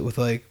replace it with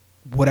like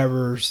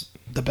whatever's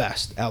the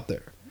best out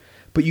there.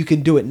 But you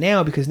can do it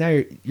now because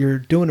now you're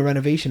doing a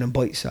renovation in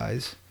bite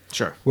size.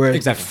 Sure. Whereas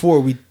Exactly. before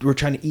we were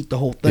trying to eat the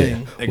whole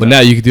thing. Yeah. Well, now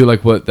you could do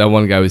like what that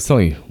one guy was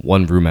telling you,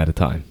 one room at a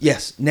time.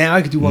 Yes. Now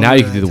I could do one. Now room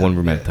you can at do a the one time.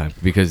 room at Yeah. a time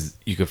because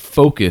you could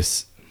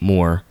focus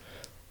more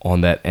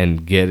on that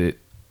and get it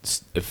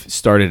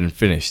started and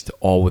finished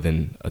all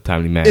within a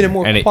timely manner. In a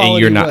more and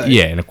quality you're not, way.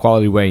 yeah, in a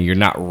quality way, and you're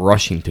not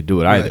rushing to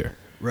do it either.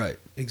 Right.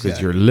 Because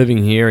Exactly. you're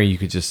living here, and you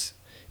could just,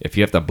 if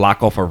you have to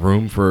block off a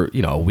room for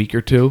a week or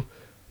two,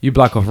 you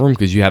block off a room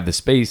because you have the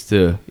space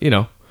to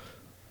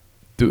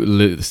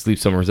sleep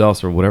somewhere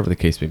else or whatever the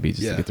case may be,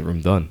 just Yeah. to get the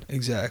room done,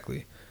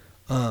 Exactly.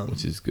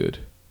 which is good.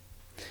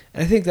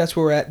 And I think that's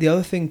where we're at. The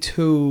other thing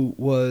too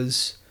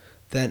was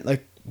that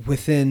like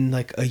within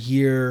like a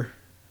year,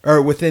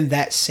 or within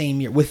that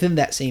same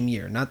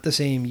year, not the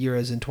same year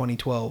as in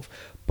 2012,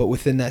 but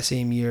within that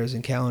same year as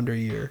in calendar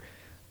year,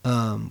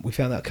 we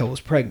found out Kel was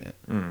pregnant.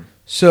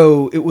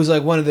 So it was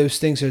like one of those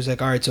things. Where it's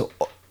like, all right, so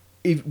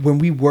when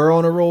we were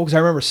on a roll, because I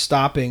remember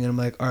stopping and I'm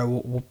like, all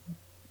right,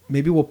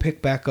 maybe we'll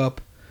pick back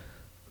up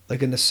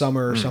like in the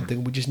summer or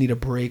something. We just need a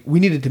break. We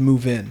needed to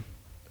move in.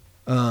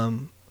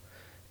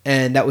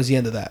 And that was the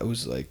end of that. It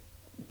was like,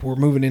 we're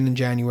moving in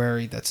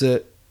January. That's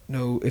it.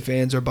 No ifs,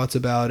 ands, or buts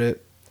about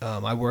it.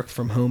 I worked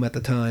from home at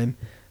the time.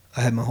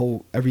 I had my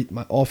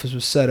office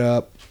was set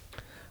up.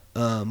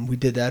 We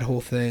did that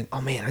whole thing.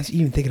 Oh man, I was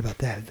even thinking about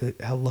that.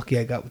 How lucky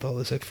I got with all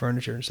this like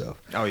furniture and stuff.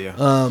 Oh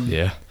yeah.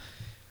 Yeah.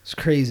 It's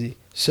crazy.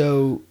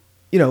 So,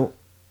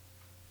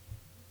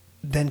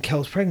 then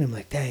Kel's pregnant. I'm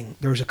like, dang,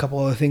 there was a couple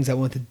other things I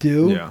wanted to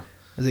do. Yeah. I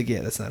was like, yeah,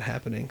 that's not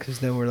happening. Because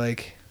then we're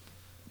like,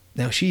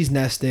 now she's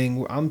nesting.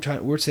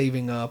 We're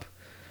saving up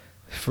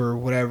for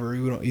whatever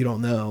you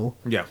don't know.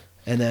 Yeah.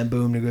 And then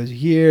boom, there goes a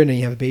year, and then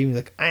you have a baby.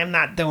 Like, I am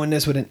not doing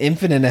this with an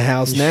infant in the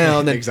house now.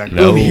 And then Exactly.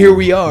 boom, No. here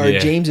we are. Yeah.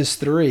 James is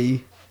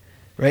 3,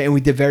 right? And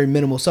we did very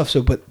minimal stuff.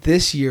 So, but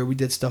this year we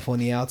did stuff on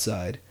the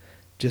outside,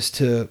 just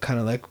to kind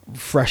of like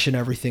freshen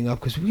everything up,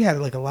 because we had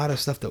like a lot of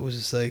stuff that was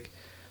just like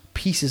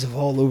pieces of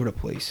all over the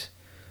place.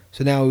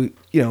 So now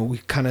we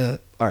kind of,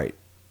 all right.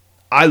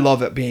 I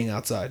love it being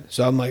outside.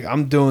 So I'm like,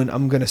 I'm going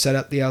to set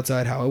up the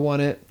outside how I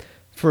want it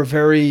for a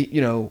very,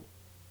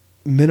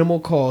 minimal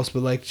cost,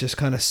 but like just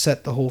kind of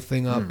set the whole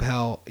thing up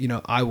how,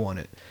 I want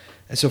it.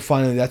 And so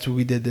finally that's what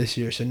we did this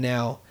year. So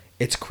now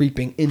it's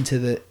creeping into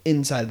the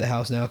inside of the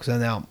house now, because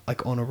I'm now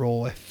like on a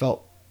roll.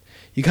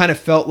 You kind of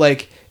felt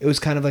like it was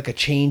kind of like a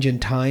change in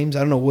times. I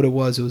don't know what it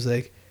was. It was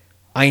like,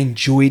 I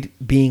enjoyed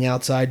being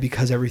outside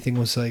because everything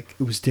was like,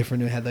 it was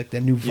different. It had like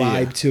that new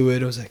vibe to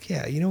it. I was like,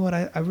 yeah, you know what?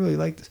 I really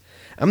like this.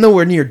 I'm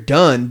nowhere near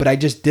done, but I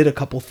just did a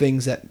couple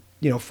things that,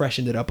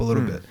 freshened it up a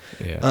little bit.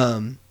 Yeah.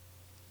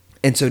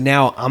 And so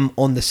now I'm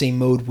on the same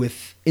mode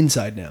with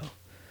inside now.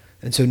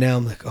 And so now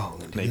I'm like, oh,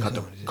 Now you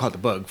caught the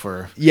bug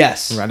for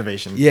yes,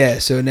 renovation. Yeah.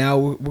 So now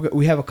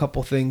we have a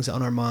couple things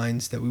on our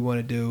minds that we want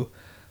to do.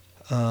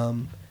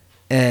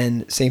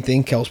 And same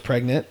thing, Kel's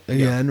pregnant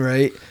again,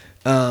 right?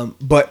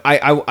 But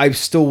I'm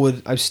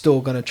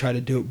still gonna try to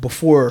do it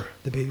before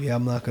the baby.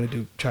 I'm not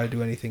gonna try to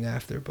do anything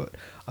after, but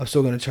I'm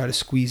still gonna try to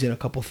squeeze in a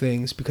couple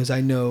things, because I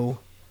know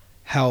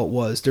how it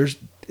was.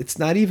 It's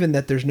not even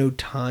that there's no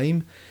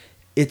time.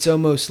 It's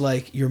almost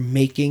like to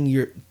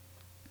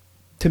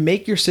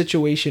make your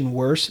situation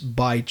worse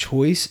by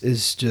choice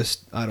is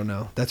just, I don't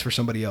know. That's for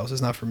somebody else.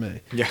 It's not for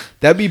me. Yeah.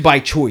 That'd be by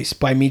choice,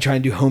 by me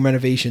trying to do home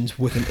renovations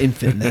with an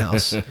infant in the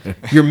house.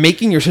 You're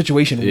making your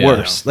situation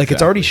worse. Yeah, like,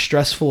 it's already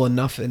stressful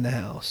enough in the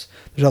house.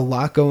 There's a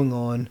lot going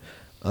on.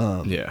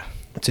 Yeah.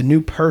 It's a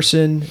new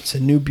person. It's a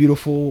new,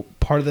 beautiful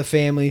part of the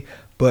family.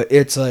 But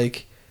it's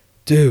like,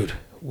 dude,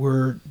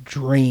 we're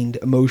drained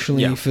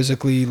emotionally,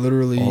 physically,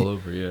 literally. All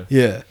over, yeah.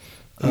 Yeah.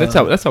 And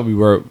that's how we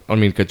were. I don't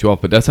mean to cut you off,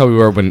 but that's how we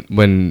were when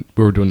we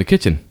were doing the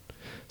kitchen.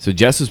 So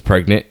Jess was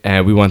pregnant,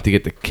 and we wanted to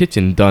get the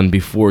kitchen done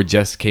before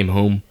Jess came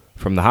home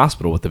from the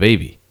hospital with the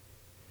baby.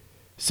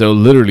 So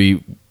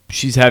literally,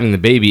 she's having the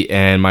baby,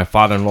 and my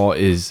father-in-law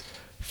is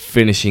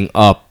finishing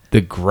up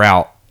the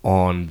grout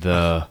on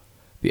the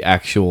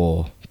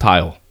actual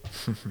tile.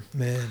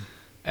 Man.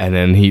 And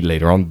then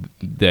later on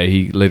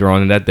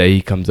in that day,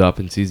 he comes up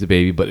and sees the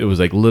baby, but it was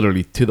like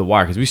literally to the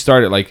wire, because we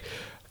started like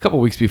a couple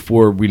weeks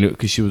before we knew,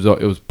 because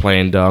it was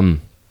planned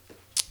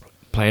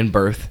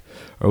birth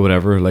or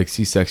whatever, like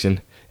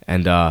C-section,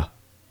 and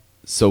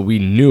so we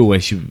knew when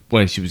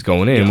she was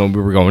going in, when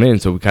we were going in,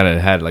 so we kind of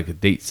had like a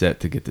date set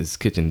to get this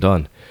kitchen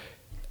done.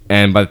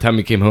 And by the time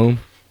we came home,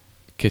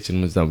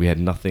 kitchen was done. We had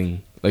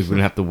nothing, like we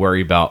didn't have to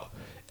worry about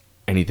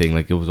anything.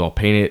 Like, it was all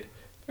painted,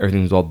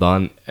 everything was all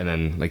done. And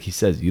then, like he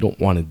says, you don't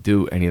want to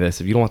do any of this.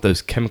 If you don't want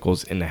those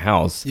chemicals in the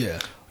house,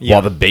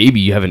 while the baby,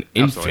 you have an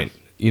infant.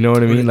 You know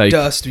what I mean? Like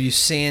dust, or you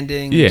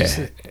sanding?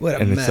 Yeah, What a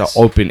and mess. it's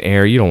all open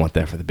air. You don't want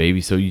that for the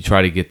baby, so you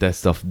try to get that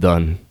stuff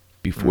done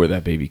before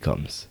that baby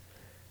comes.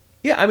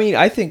 Yeah, I mean,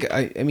 I think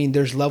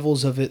there's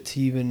levels of it to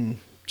even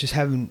just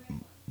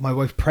having my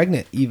wife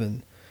pregnant.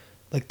 Even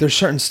like there's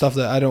certain stuff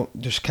that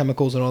there's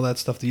chemicals and all that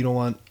stuff that you don't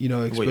want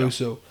exposed.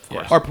 So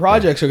our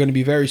projects are going to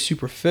be very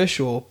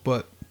superficial,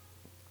 but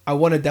I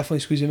want to definitely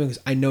squeeze them in,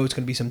 because I know it's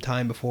going to be some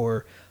time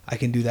before I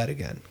can do that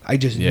again. I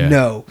just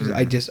know,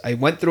 because I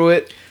went through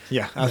it.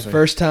 Yeah, the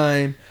first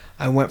time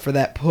I went for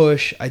that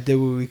push, I did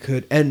what we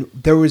could, and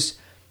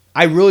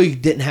I really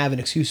didn't have an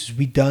excuse.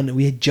 We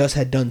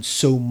had done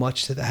so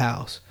much to the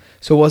house,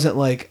 so it wasn't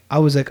like I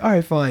was like, all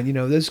right, fine,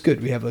 this is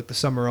good. We have like the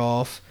summer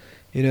off,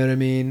 you know what I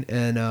mean,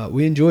 and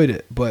we enjoyed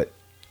it, but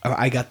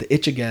I got the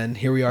itch again.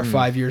 Here we are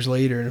 5 years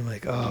later, and I'm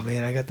like, oh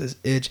man, I got this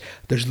itch.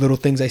 There's little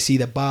things I see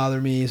that bother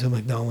me, so I'm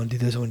like, no, I want to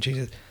do this, I want to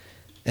change it.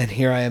 And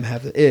here I am,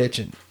 have the itch,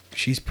 and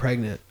she's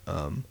pregnant.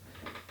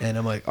 And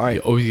I'm like, all right,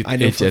 You always get I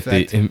the know itch for a at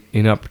the fact.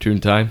 inopportune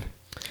time.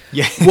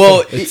 Yeah.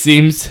 Well, It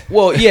seems.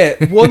 well, yeah.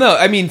 Well, no,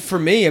 I mean, for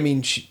me,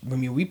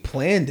 we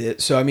planned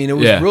it. So, I mean, it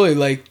was Yeah. really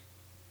like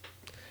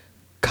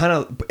kind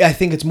of, I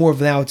think it's more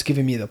of now it's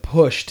giving me the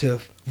push to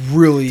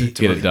really,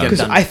 get it done. because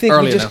I think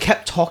early we just enough.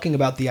 kept talking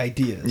about the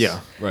ideas. Yeah.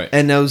 Right.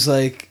 And I was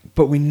like,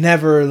 but we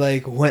never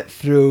like went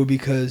through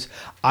because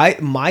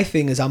my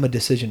thing is I'm a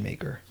decision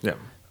maker. Yeah.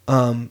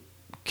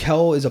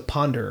 Kel is a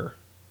ponderer,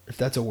 if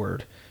that's a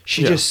word.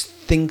 She Yeah. just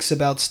thinks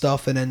about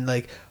stuff and then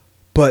like,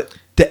 but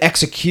the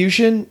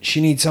execution, she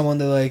needs someone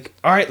to like,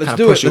 all right, let's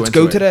Kinda do push it. you Let's into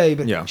go it. today.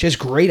 But Yeah. she has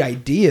great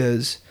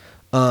ideas.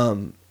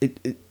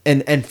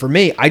 And for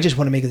me, I just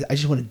want to make it. I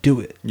just want to do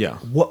it. Yeah.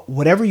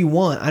 Whatever you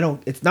want.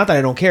 It's not that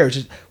I don't care. It's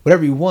just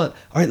whatever you want.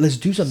 All right, let's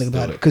do something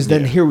about it. Because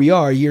then Yeah. here we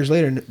are years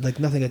later, and like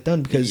nothing got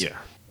done because Yeah.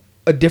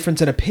 a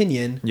difference in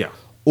opinion. Yeah.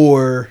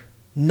 Or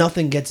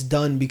nothing gets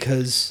done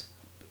because,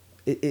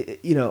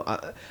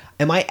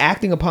 am I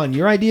acting upon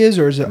your ideas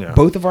or is it Yeah.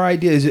 both of our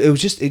ideas? It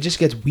just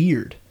gets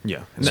weird.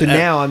 Yeah. So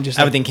now I'm just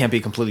like- everything can't be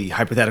completely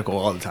hypothetical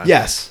all the time.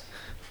 Yes.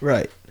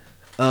 Right.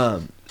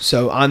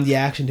 So I'm the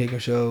action taker.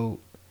 So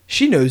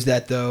she knows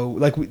that though.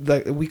 Like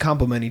we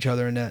complement each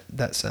other in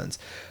that sense.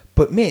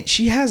 But man,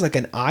 she has like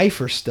an eye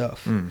for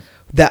stuff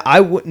that I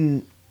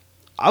wouldn't.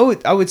 I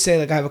would say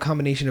like I have a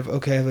combination of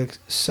okay, I have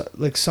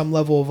like some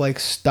level of like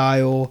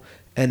style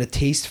and a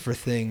taste for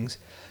things,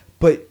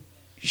 but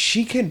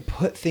she can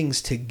put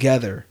things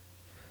together,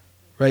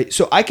 right?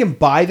 So I can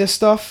buy this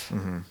stuff,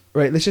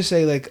 right? Let's just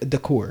say like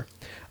decor.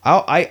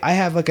 I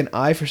have like an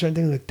eye for certain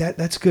things like that.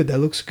 That's good. That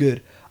looks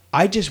good.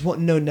 I just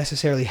wouldn't know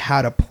necessarily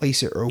how to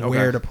place it or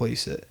where to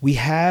place it. We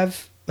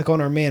have like on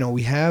our mantle,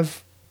 we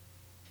have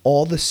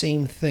all the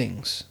same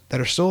things that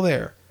are still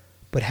there,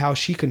 but how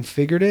she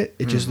configured it,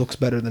 it just looks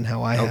better than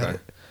how I have Okay. it.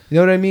 You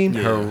know what I mean?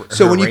 Yeah.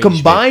 So Her when you arrangement.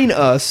 combine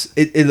us,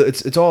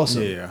 it's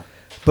awesome. Yeah.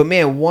 But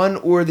man, one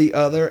or the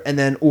other, and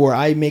then or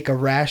I make a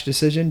rash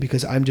decision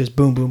because I'm just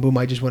boom, boom, boom.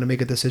 I just want to make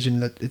a decision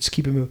that it's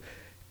keeping moving.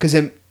 Because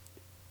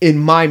in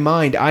my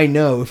mind, I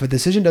know if a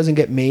decision doesn't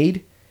get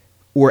made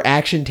or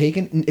action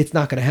taken, it's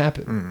not going to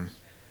happen.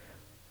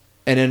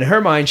 And in her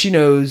mind, she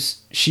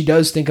knows she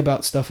does think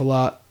about stuff a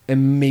lot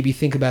and maybe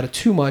think about it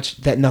too much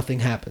that nothing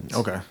happens.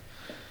 Okay.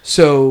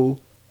 So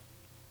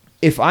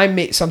if I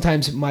make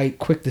sometimes my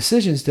quick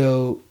decisions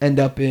though end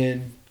up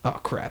in oh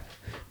crap,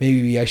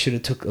 maybe I should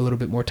have took a little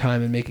bit more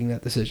time in making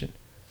that decision.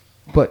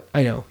 But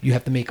I know you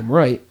have to make them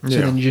right, so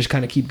Yeah. then you just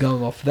kind of keep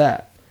going off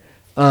that.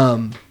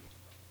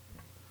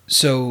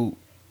 So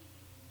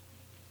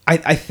I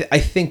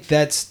think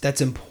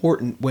that's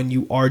important when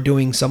you are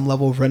doing some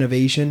level of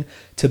renovation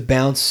to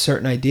bounce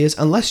certain ideas,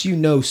 unless you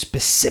know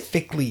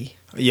specifically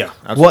Yeah.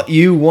 Absolutely. what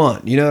you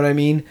want. You know what I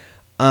mean?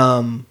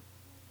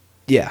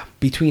 Yeah.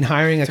 Between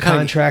hiring a kinda-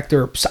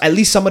 contractor, at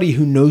least somebody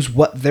who knows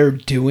what they're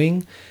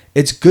doing,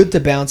 it's good to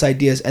bounce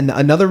ideas. And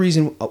another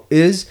reason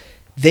is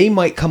they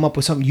might come up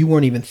with something you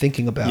weren't even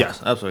thinking about. Yes.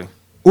 Absolutely.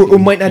 Or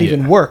might not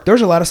even Yeah. work.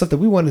 There's a lot of stuff that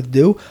we wanted to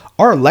do.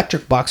 Our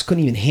electric box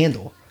couldn't even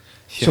handle.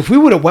 So if we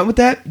would have went with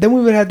that, then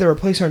we would have had to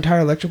replace our entire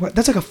electric box.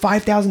 That's like a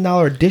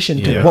 $5,000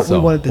 addition to Yeah, what it's we a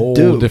wanted to whole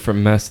do.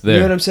 different mess there. You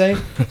know what I'm saying?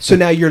 So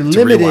now you're To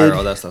limited. rewire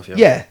all that stuff, yeah.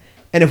 Yeah.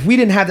 And if we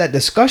didn't have that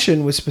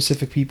discussion with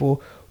specific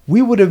people,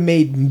 we would have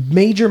made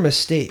major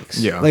mistakes.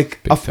 Yeah. Like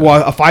Big a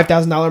time.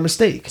 $5,000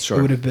 mistake. Sure.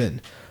 It would have been.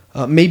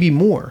 Maybe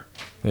more.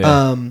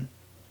 Yeah.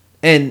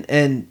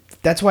 And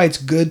that's why it's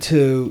good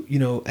to,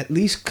 at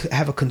least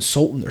have a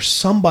consultant or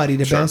somebody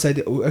to Sure. bounce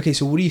idea. Okay,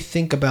 so what do you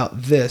think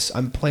about this?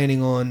 I'm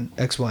planning on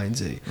X, Y, and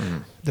Z.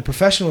 The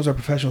professionals are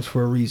professionals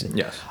for a reason.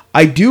 Yes.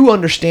 I do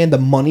understand the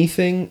money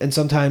thing, and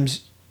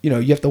sometimes, you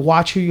have to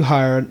watch who you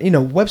hire.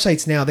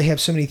 Websites now, they have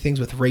so many things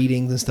with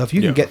ratings and stuff.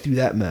 You can Yeah. get through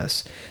that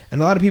mess.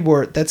 And a lot of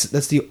people that's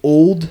the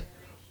old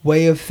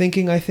way of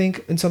thinking, I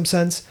think, in some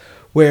sense,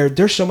 where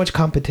there's so much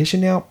competition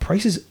now,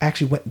 prices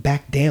actually went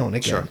back down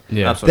again. Sure.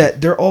 Yeah. Absolutely.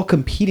 That they're all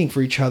competing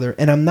for each other.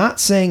 And I'm not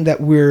saying that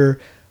we're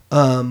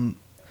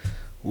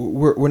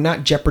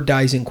not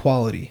jeopardizing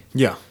quality.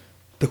 Yeah.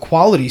 The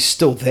quality's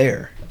still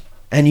there.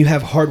 And you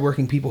have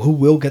hardworking people who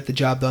will get the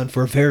job done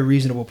for a very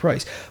reasonable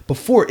price.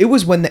 Before, it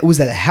was when it was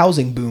that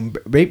housing boom,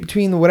 right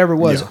between whatever it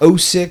was, Yeah.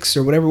 06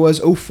 or whatever it was,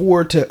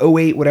 04 to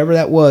 08, whatever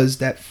that was,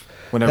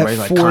 When that everybody's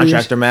like 4 years-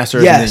 contractor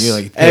masters, and then you're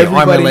like, pay arm and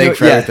everybody leg knew-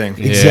 for yeah, everything.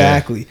 Yeah.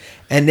 Exactly.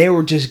 And they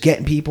were just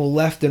getting people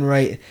left and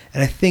right.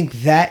 And I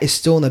think that is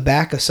still in the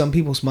back of some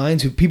people's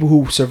minds, people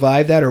who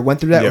survived that or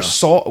went through that Yeah. or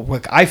saw,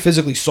 like I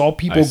physically saw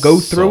people I go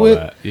through saw it.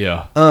 that.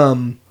 Yeah.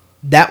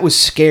 That was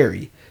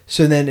scary.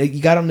 So then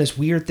you got on this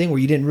weird thing where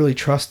you didn't really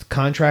trust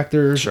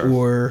contractors Sure.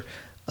 or,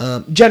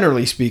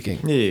 generally speaking,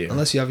 Yeah.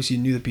 unless you obviously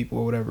knew the people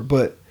or whatever.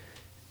 But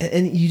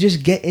and you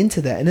just get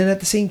into that, and then at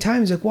the same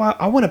time, it's like, well,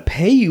 I want to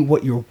pay you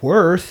what you're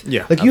worth.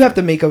 Yeah, like you have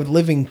to make a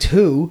living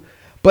too.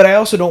 But I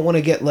also don't want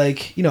to get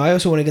like, I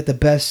also want to get the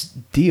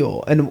best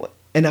deal.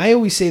 And I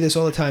always say this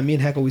all the time. Me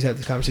and Heck always have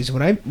this conversation.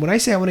 When I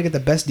say I want to get the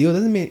best deal, it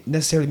doesn't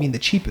necessarily mean the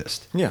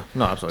cheapest. Yeah.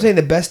 No, I'm absolutely. saying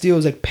the best deal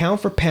is like pound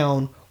for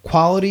pound,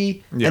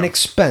 quality Yeah. and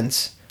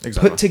expense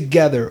Exactly. put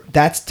together.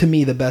 That's to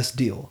me the best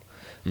deal.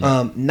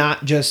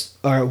 not just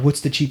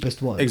what's the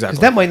cheapest one. Exactly.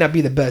 'Cause that might not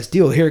be the best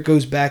deal. Here it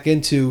goes back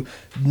into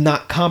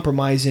not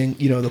compromising,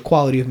 the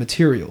quality of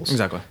materials.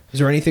 Exactly. Is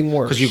there anything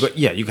worse? Because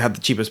you can have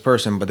the cheapest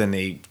person, but then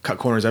they cut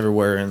corners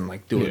everywhere and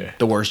like do Yeah.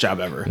 the worst job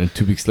ever. And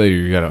 2 weeks later,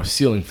 you got a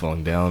ceiling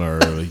falling down, or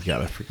you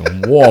got a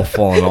freaking wall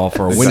falling off,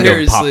 or a window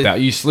Seriously. popped out.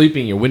 You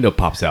sleeping, your window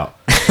pops out.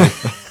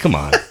 Come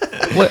on,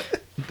 what?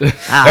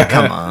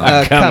 Come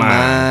on. Come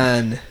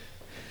on.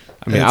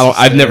 I mean, That's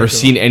I've never hysterical.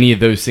 seen any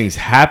of those things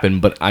happen,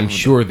 but I'm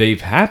sure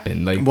they've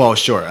happened. Like, Well,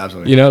 sure,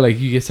 absolutely. like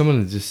you get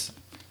someone to just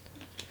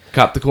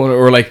cop the corner,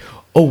 or like,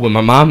 oh, when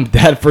my mom and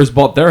dad first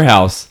bought their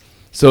house,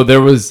 so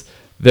there was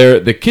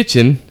the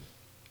kitchen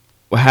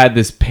had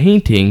this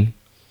painting,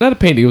 not a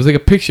painting, it was like a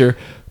picture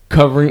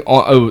covering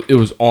on. It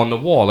was on the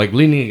wall, like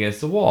leaning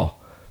against the wall.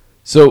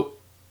 So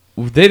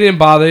they didn't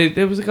bother.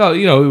 It was like, oh,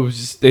 it was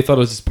just, they thought it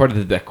was just part of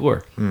the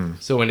decor.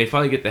 So when they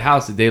finally get the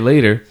house a day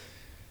later,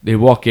 they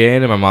walk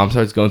in and my mom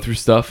starts going through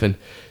stuff and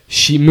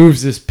she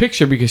moves this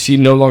picture because she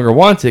no longer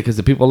wants it because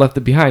the people left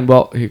it behind.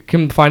 Well, here,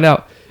 come to find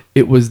out,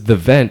 it was the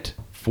vent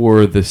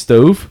for the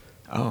stove.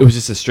 Oh. It was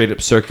just a straight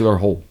up circular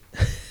hole.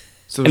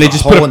 So And they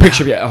just put a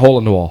picture, a hole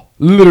in the wall.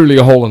 Literally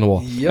a hole in the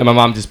wall. Yep. And my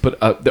mom just put,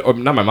 or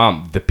not my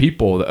mom, the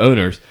people, the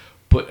owners,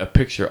 put a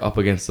picture up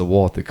against the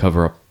wall to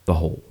cover up the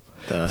hole.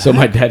 So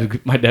my dad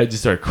just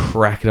started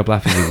cracking up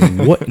laughing.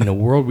 Like, what in the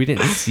world? We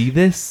didn't see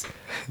this?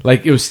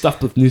 Like, it was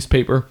stuffed with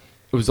newspaper.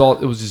 It was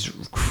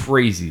just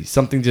crazy.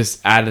 Something just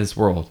out of this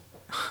world.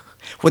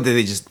 What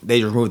did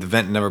they removed the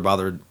vent and never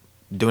bothered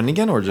doing it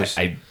again, or just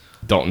I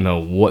don't know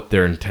what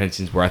their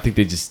intentions were. I think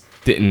they just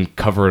didn't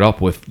cover it up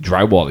with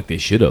drywall like they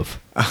should have.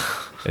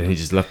 And he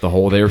just left the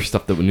hole there,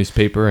 stuffed it with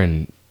newspaper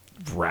and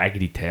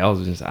raggedy tails.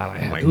 And just, I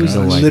don't know. It was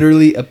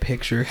literally a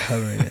picture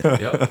covering it.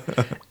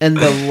 Yep. And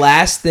the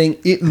last thing,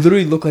 it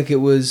literally looked like it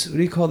was, what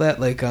do you call that?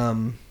 Like,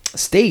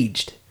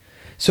 staged.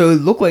 So it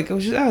looked like it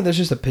was just, there's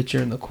just a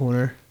picture in the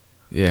corner.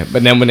 Yeah,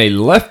 but then when they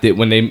left it,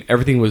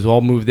 everything was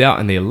all moved out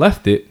and they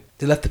left it,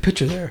 They left the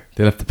picture there.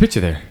 they left the picture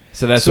there.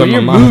 So that's So why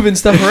you're my mom, moving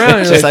stuff around.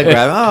 And just you're like, like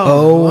grab?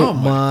 oh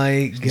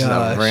my Just a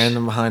gosh.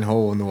 random behind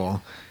hole in the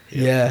wall.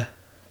 Yeah.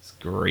 It's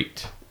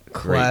great.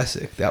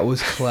 Classic. That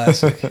was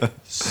classic.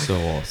 So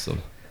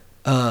awesome.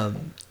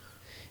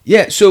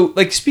 Yeah, so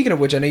like speaking of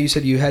which, I know you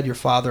said you had your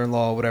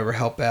father-in-law or whatever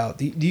help out.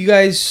 Do you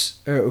guys,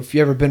 or if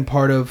you ever been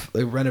part of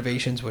like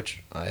renovations,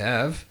 which I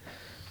have,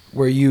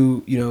 where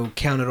you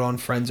counted on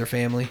friends or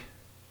family?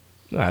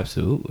 No,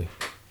 absolutely.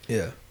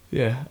 Yeah.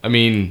 Yeah. I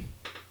mean,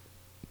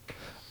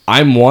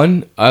 I'm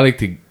one. I like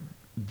to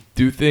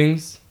do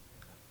things,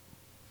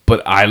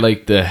 but I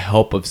like the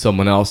help of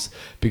someone else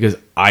because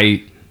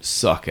I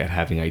suck at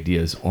having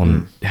ideas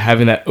on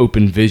having that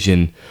open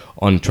vision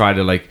on try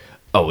to like,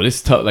 oh,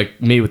 this tub, like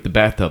me with the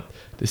bathtub.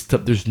 This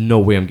tub, there's no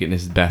way I'm getting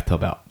this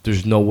bathtub out.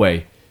 There's no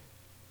way.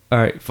 All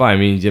right, fine.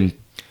 Me and Jim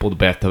pulled the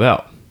bathtub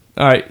out.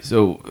 All right,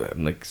 so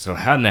I'm like, so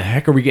how in the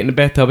heck are we getting the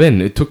bathtub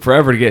in? It took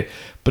forever to get,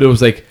 but it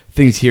was like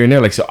things here and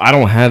there. Like, so I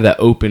don't have that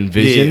open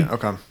vision. Yeah,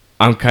 okay.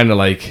 I'm kind of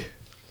like,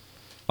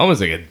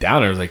 almost like a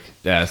downer. I was like,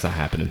 yeah, that's not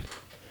happening.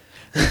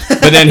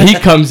 But then he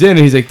comes in and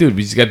he's like, dude,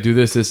 we just got to do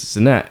this,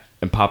 and that,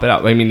 and pop it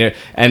out. I mean,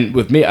 and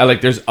with me,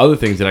 there's other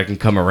things that I can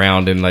come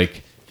around and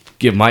like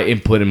give my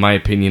input and my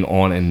opinion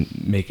on and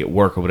make it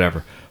work or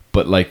whatever.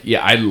 But like,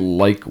 yeah, I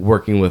like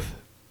working with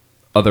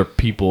other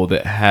people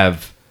that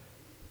have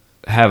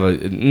a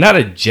not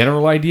a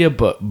general idea,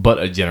 but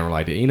a general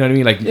idea. You know what I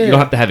mean? Like you don't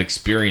have to have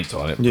experience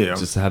on it. Yeah.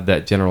 Just have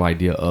that general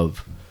idea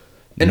of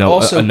And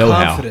also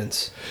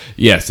confidence.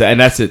 Yes, and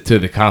that's it to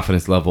the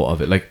confidence level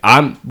of it. Like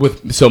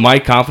my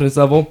confidence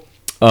level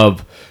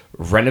of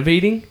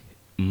renovating,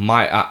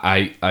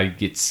 I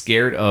get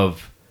scared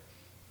of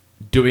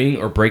doing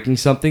or breaking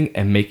something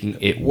and making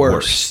it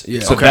worse. Yeah.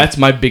 So that's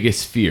my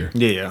biggest fear.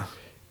 Yeah.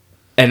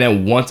 And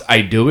then once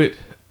I do it,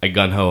 I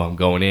gun ho, I'm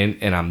going in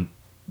and I'm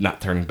not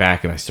turning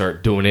back, and I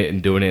start doing it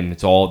and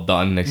it's all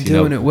done. Next thing you know,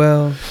 Doing it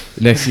well.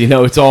 next thing you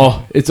know, it's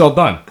all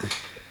done.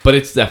 But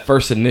it's that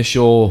first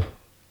initial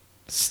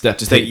step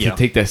to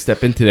take that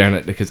step into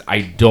there, because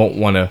I don't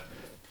want to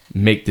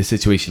make the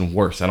situation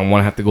worse. I don't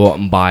want to have to go out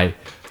and buy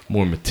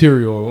more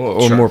material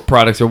or more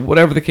products or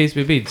whatever the case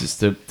may be,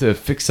 just to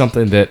fix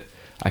something that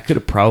I could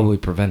have probably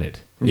prevented.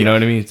 You know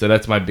what I mean? So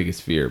that's my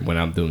biggest fear when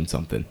I'm doing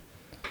something.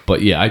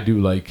 But yeah, I do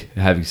like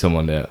having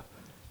someone to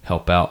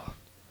help out.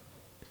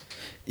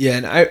 Yeah,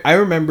 and I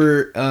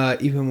remember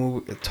even when we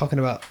were talking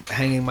about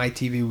hanging my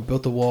TV, we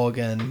built the wall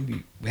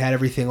again. We had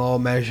everything all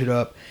measured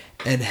up,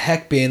 and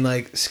Heck being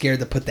like scared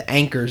to put the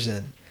anchors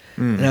in.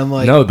 And I'm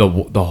like, No,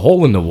 the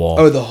hole in the wall.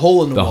 oh, the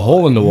hole in the wall. The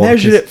hole in the wall.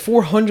 Measured it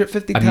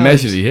 450 times. I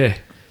measured it, yeah.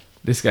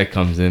 This guy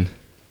comes in.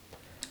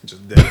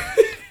 Just did.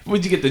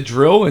 Would you get the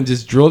drill and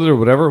just drilled it or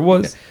whatever it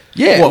was?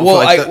 Yeah, What, well,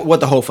 for like what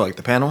the hole for, like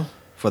the panel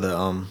for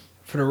the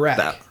for the rack.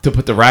 that. To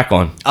put the rack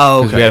on.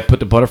 Oh, 'Cause okay. we had to put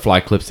the butterfly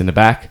clips in the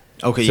back.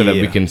 Okay, so that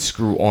yeah. we can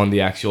screw on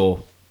the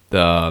actual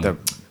the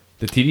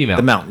TV mount.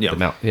 The mount, yeah. The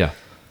mount, yeah.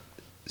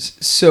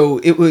 So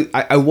it was.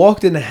 I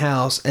walked in the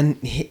house, and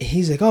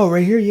he's like, "Oh,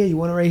 right here, yeah. You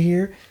want it right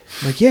here?"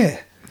 I'm like, "Yeah."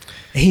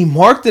 He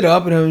marked it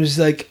up, and I was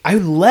like, I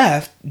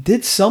left,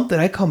 did something,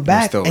 I come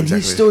back, and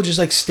he's still just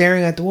like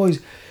staring at the wall.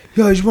 He's,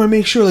 yo, I just want to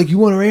make sure, like, you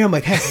want to raid? I'm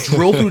like, heck,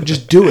 drill through it,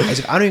 just do it. I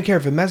was like, I don't even care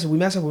if it messes up,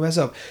 we mess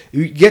up.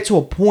 You get to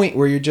a point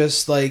where you're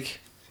just like,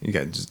 you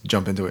got to just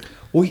jump into it.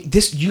 well,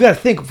 you got to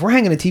think, if we're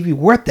hanging a TV,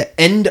 we're at the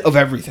end of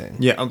everything.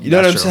 Yeah, you know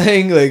what I'm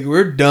saying? Like,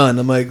 we're done.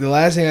 I'm like, the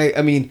last thing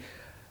I mean,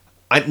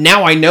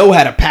 now I know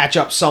how to patch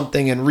up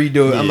something and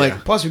redo it. I'm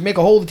like, plus, if we make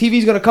a hole, the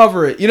TV's going to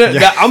cover it. You know,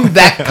 I'm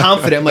that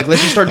confident. I'm like,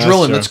 let's just start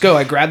drilling. Let's go.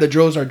 I grabbed the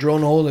drill, started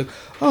drilling the hole. Like,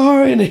 all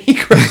right. And then he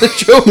grabbed the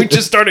drill. We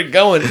just started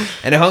going.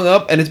 And it hung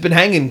up, and it's been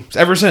hanging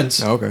ever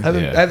since. Okay. I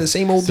have the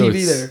same old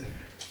TV there.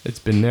 It's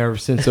been there ever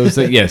since. So it's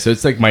like, so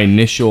it's like my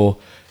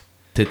initial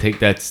to take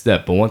that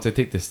step. But once I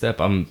take the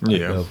step, I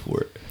go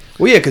for it.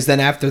 Well, yeah, because then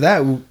after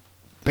that,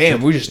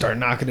 bam, we just started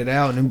knocking it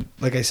out. And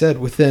like I said,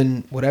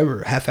 within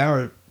whatever, half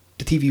hour,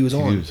 the TV was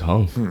on. It was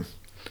hung.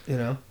 You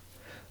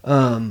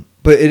know?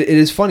 But it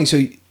is funny.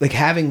 So, like,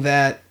 having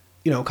that,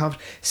 you know,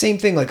 same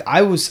thing. Like,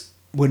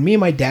 when me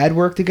and my dad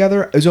worked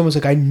together, it was almost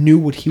like I knew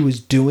what he was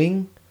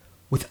doing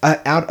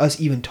without us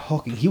even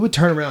talking. He would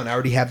turn around and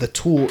already have the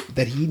tool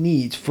that he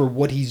needs for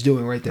what he's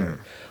doing right there.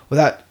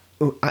 Without,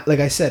 like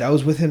I said, I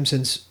was with him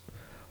since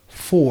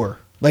 4.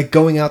 Like,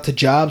 going out to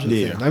jobs with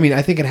him. I mean,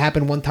 I think it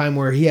happened one time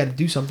where he had to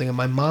do something, and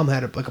my mom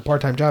had a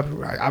part-time job.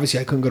 Obviously,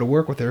 I couldn't go to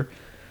work with her.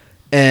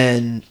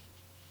 And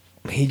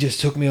he just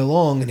took me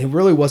along, and it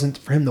really wasn't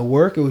for him to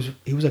work.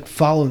 He was like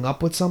following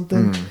up with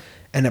something,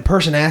 and a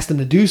person asked him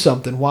to do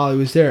something while he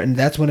was there, and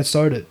that's when it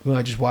started. When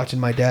I just watching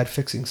my dad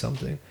fixing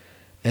something,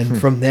 and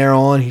from there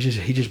on, he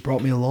just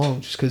brought me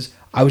along just because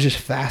I was just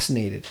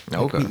fascinated.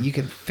 Okay, like, you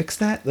can fix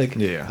that. Like,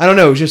 yeah, I don't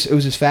know. It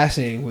was just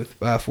fascinating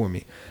for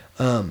me.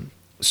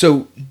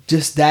 So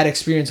just that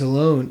experience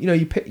alone, you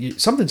know,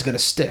 something's gonna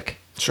stick.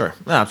 Sure,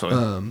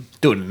 absolutely.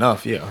 Do it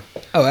enough, yeah.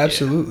 Oh,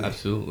 absolutely, Yeah,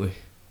 absolutely.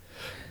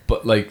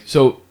 But like,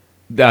 so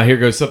now here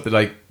goes something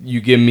like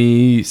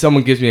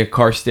someone gives me a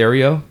car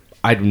stereo.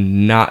 I do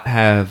not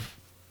have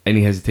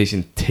any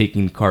hesitation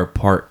taking the car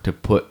apart to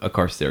put a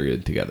car stereo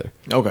together.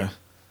 Okay.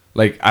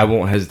 Like, I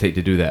won't hesitate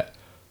to do that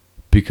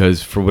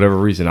because for whatever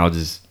reason, I'll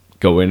just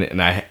go in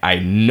and I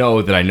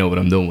know that I know what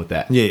I'm doing with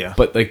that. Yeah.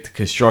 But like, the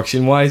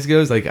construction wise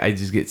goes, like, I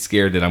just get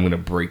scared that I'm going to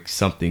break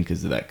something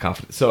because of that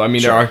confidence. So, I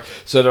mean, there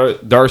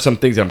are some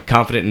things that I'm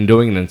confident in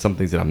doing and then some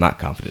things that I'm not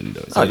confident in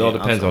doing. So it all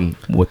depends on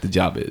what the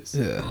job is.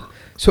 Yeah.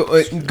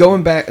 So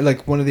going back,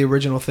 like, one of the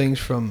original things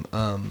from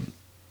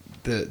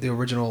the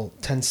original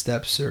 10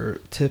 steps or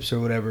tips or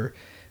whatever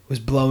was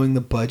blowing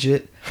the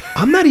budget.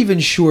 I'm not even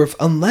sure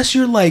unless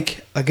you're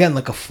like, again,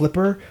 like a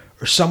flipper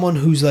or someone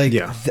who's like,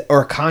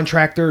 or a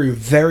contractor, you're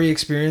very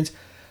experienced.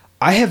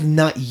 I have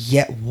not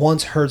yet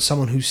once heard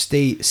someone who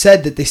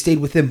said that they stayed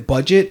within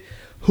budget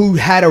who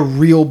had a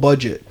real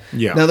budget.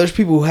 Yeah. Now there's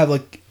people who have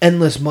like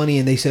endless money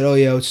and they said, oh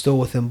yeah, it's still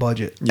within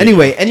budget. Yeah.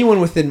 Anyway, anyone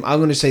within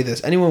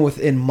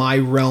my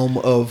realm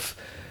of,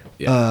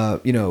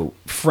 you know,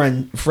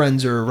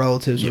 friends or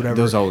relatives or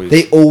whatever,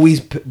 they always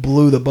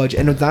blew the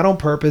budget. And it's not on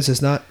purpose.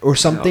 It's not, or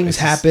some things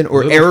happen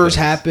or errors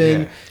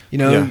happen. Yeah. You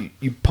know,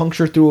 you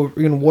puncture through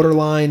a water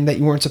line that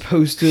you weren't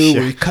supposed to,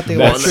 or you cut the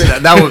electric.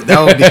 that would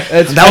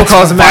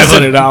cause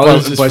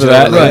 $500 for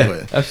that.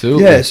 Right.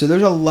 Absolutely. Yeah, so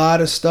there's a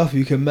lot of stuff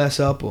you can mess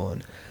up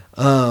on.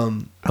 I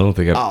don't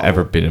think I've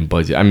ever been in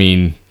budget. I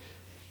mean,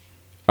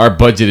 our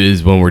budget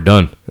is when we're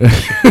done.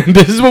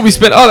 This is what we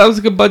spent. Oh, that was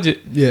a good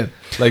budget. Yeah.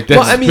 Like that.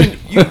 Well, I mean,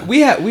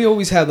 we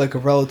always had like a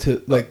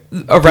relative, like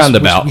a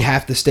roundabout. We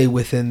have to stay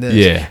within this.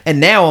 Yeah. And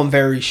now I'm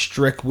very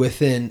strict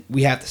within.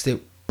 We have to stay.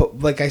 But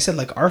like I said,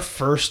 like our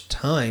first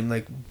time,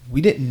 like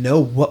we didn't know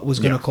what was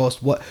going to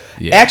cost what.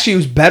 Yeah. Actually, it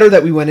was better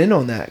that we went in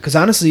on that because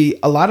honestly,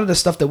 a lot of the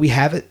stuff that we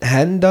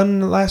hadn't done in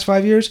the last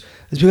 5 years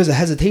is because of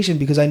hesitation.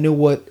 Because I knew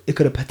what it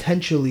could have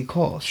potentially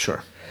cost.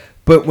 Sure.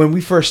 But when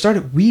we first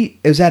started,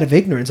 it was out of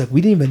ignorance. Like,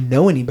 we didn't even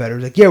know any better. It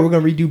was like, yeah, we're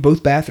going to redo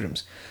both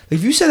bathrooms. Like,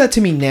 if you said that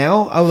to me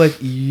now, I was like,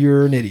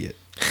 you're an idiot.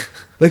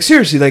 Like,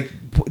 seriously, like,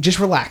 just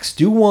relax.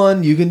 Do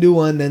one. You can do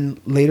one.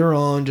 Then later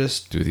on,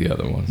 just do the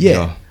other one.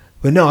 Yeah.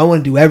 But no, I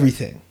want to do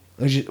everything.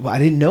 I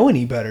didn't know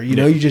any better. You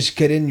know, you just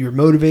get in, you're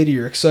motivated,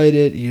 you're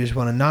excited. You just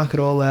want to knock it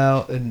all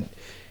out. And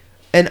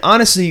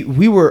honestly,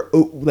 we were,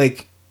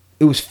 like,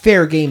 it was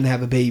fair game to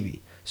have a baby.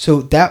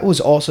 So that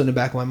was also in the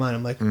back of my mind.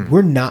 I'm like,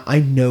 I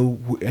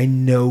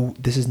know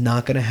this is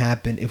not going to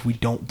happen if we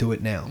don't do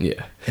it now.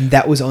 Yeah. And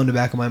that was on the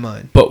back of my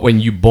mind. But when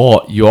you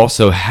bought, you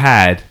also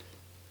had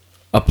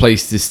a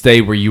place to stay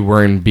where you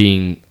weren't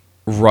being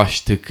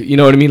rushed to, you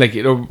know what I mean? Like,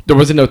 there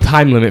wasn't no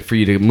time limit for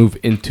you to move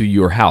into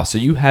your house. So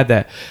you had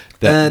that.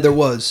 There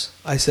was.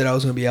 I said I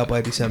was going to be out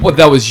by December. Well,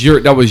 that was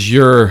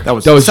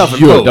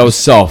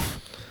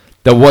self.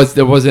 There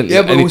wasn't.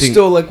 Yeah, but anything. It was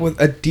still like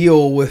with a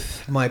deal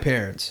with my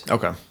parents.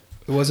 Okay.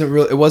 It wasn't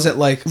real. It wasn't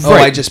like,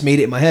 I just made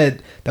it in my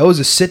head. That was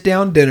a sit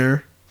down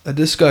dinner, a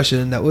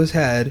discussion that was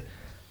had.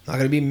 Not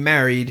gonna be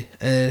married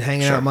and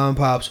hanging out with mom and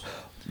pops.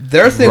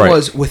 Their thing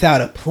was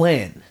without a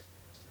plan.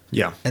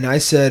 Yeah. And I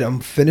said, I'm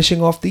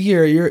finishing off the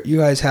year at you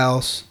guys'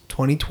 house,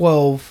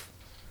 2012,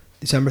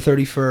 December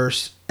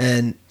 31st,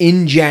 and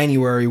in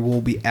January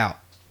we'll be out.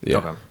 Yeah.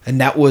 Okay. And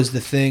that was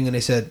the thing, and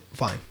they said,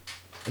 fine.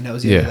 And that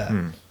was the end of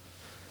that.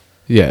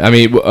 Yeah, I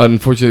mean,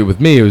 unfortunately with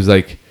me, it was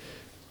like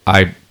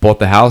I bought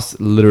the house.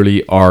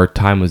 Literally, our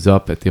time was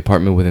up at the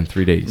apartment within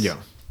 3 days. Yeah.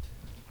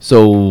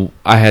 So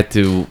I had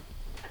to,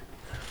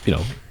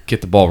 get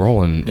the ball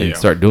rolling and Yeah.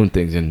 start doing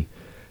things. And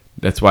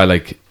that's why,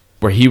 like,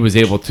 where he was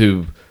able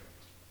to,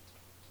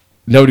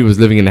 nobody was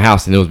living in the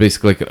house, and it was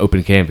basically like an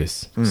open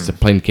canvas. It's a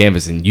plain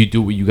canvas, and you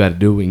do what you got to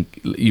do and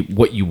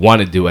what you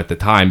want to do at the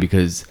time,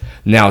 because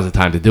now is the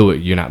time to do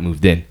it. You're not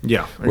moved in.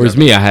 Yeah, Whereas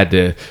me, I had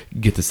to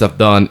get the stuff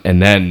done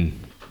and then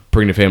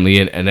bring the family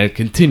in and then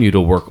continue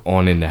to work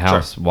on in the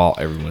house while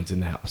everyone's in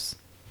the house.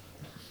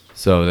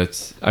 So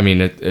that's, I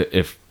mean,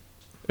 if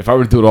I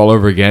were to do it all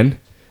over again,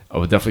 I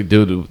would definitely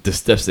do the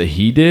steps that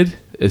he did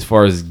as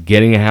far as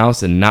getting a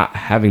house and not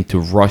having to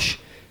rush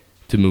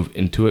to move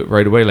into it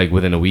right away, like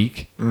within a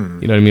week. You know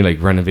what I mean? Like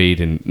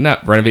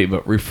not renovate,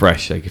 but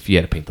refresh. Like if you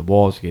had to paint the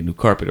walls, get new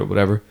carpet or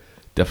whatever,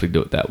 definitely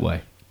do it that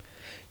way.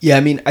 Yeah,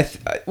 I mean,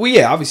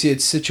 obviously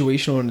it's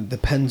situational and it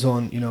depends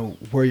on,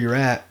 where you're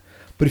at.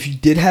 But if you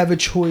did have a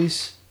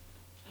choice,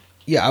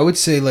 yeah, I would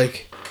say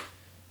like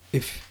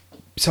if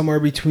somewhere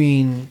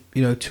between,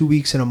 2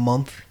 weeks and a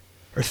month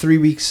or 3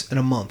 weeks and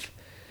a month.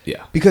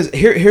 Yeah. Because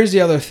here's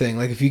the other thing.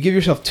 Like if you give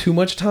yourself too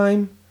much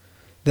time,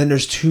 then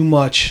there's too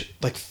much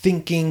like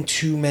thinking,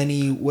 too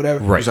many,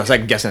 whatever. Right. So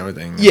second guessing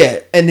everything. Yeah,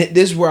 and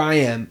this is where I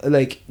am.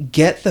 Like,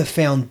 get the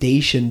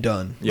foundation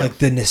done, Yeah. like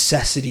the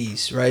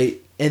necessities, right?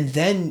 And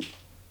then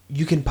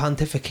you can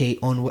pontificate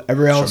on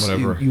whatever else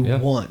whatever, you yeah.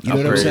 want. You know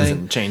what I'm Upgrades saying?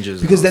 and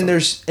changes. Because and then all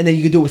that. and then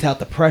you can do it without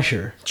the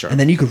pressure, Sure. and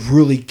then you could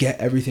really get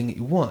everything that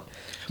you want.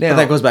 Now But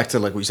that goes back to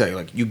like what you say,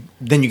 like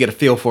then you get a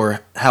feel for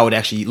how it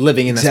actually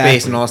living in the Exactly.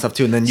 space and all that stuff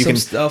too, and then you Some can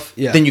stuff,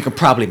 yeah. Then you can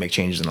probably make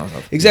changes and all that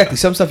stuff. exactly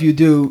some stuff you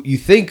do you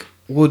think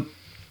would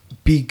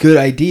be good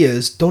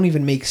ideas don't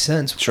even make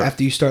sense Sure.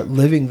 after you start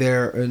living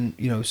there, and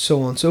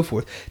so on and so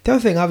forth. The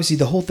other thing, obviously,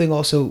 the whole thing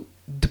also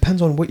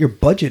depends on what your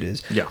budget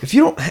is. Yeah. If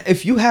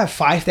you have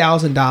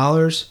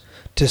 $5,000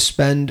 to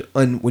spend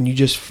on when you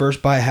just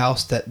first buy a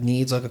house that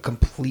needs like a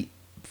complete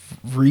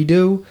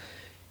redo,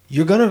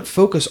 you're gonna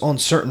focus on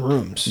certain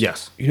rooms.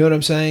 Yes. You know what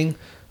I'm saying?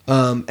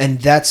 And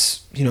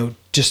that's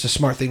just a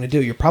smart thing to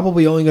do. You're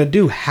probably only gonna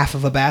do half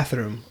of a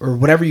bathroom or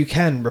whatever you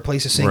can,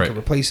 replace a sink Right. or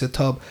replace a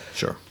tub.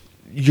 Sure.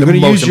 You're The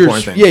going to most use your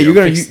important thing, yeah. you You're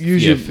know, going to fix-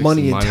 use yeah, your fix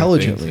money the minor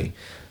intelligently.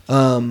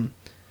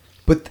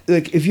 But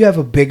like if you have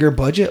a bigger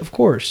budget, of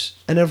course,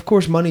 and of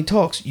course money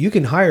talks. You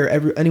can hire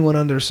anyone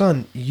under the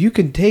sun. You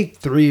can take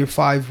 3 or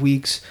 5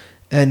 weeks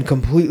and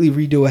completely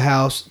redo a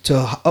house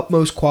to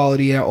utmost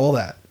quality and all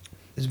that.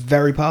 It's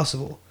very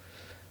possible.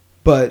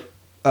 But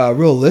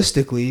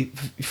realistically,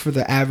 for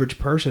the average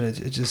person, it's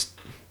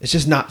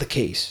just not the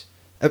case.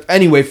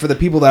 Anyway, for the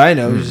people that I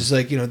know, it's just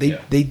like,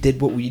 they did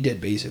what we did,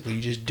 basically.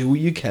 You just do what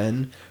you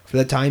can for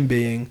the time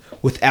being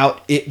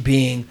without it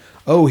being,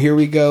 oh, here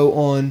we go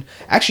on.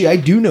 Actually, I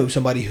do know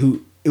somebody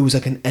who it was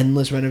like an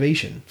endless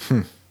renovation.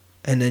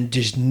 And then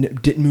just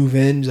didn't move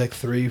in. It was like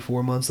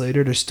 3-4 months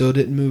later, they still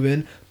didn't move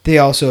in. They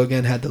also,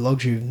 again, had the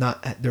luxury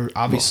of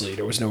obviously,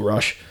 there was no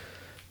rush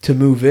to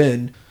move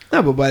in.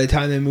 No, but by the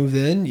time they moved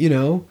in,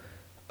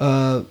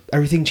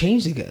 everything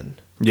changed again.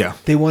 Yeah.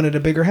 They wanted a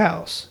bigger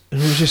house. And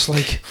it was just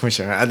like... For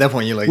sure. At that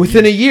point, you're like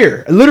within a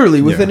year.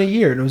 Literally within Yeah. a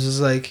year. And it was just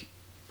like...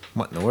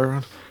 what in the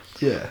world?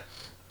 Yeah.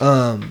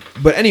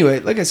 But anyway,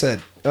 like I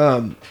said,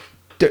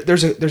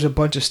 there's a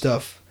bunch of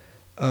stuff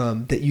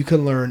that you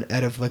can learn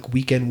out of like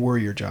weekend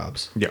warrior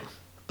jobs. Yeah.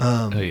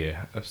 Oh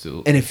yeah,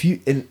 absolutely. And if you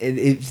and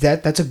if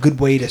that's a good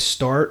way to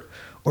start.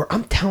 Or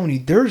I'm telling you,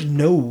 there's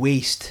no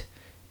waste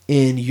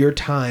in your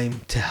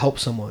time to help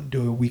someone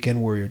do a weekend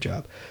warrior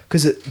job,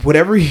 because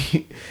whatever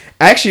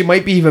actually it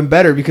might be even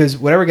better, because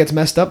whatever gets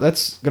messed up,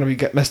 that's gonna be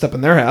get messed up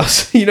in their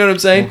house. You know what I'm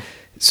saying?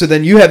 So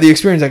then you have the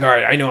experience, like, all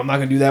right, I know I'm not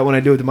gonna do that when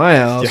I do it to my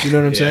house. Yeah. You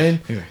know what I'm saying?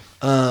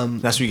 Yeah.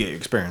 That's where you get your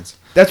experience.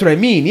 That's what I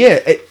mean.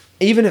 Yeah.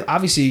 Even if,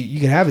 obviously, you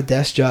can have a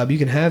desk job, you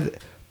can have,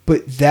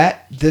 but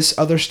this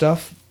other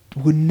stuff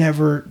would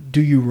never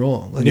do you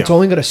wrong. Like, it's Yeah.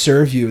 only going to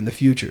serve you in the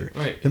future,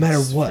 no matter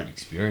It's what. for the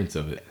experience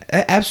of it.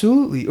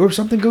 Absolutely. Or if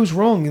something goes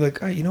wrong, you're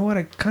like, oh, you know what?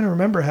 I kind of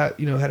remember how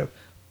to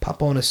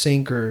pop on a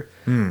sink or,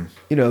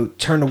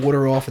 turn the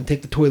water off and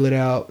take the toilet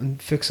out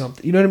and fix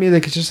something. You know what I mean?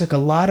 Like, it's just like a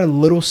lot of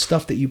little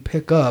stuff that you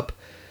pick up.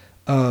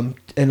 And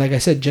like I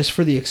said, just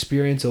for the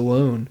experience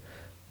alone,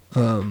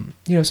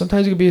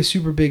 sometimes it can be a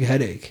super big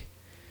headache,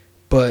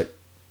 but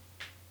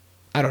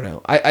I don't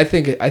know. I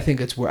think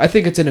it's worth. I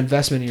think it's an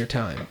investment in your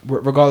time,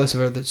 regardless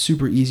of whether it's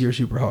super easy or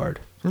super hard.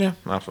 Yeah,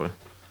 absolutely.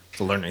 It's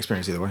a learning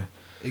experience either way.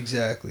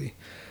 Exactly.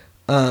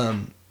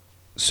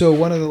 So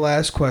one of the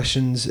last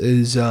questions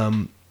is,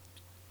 do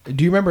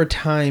you remember a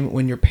time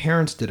when your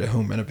parents did a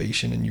home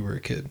renovation and you were a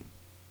kid?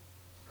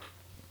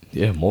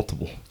 Yeah,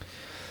 multiple.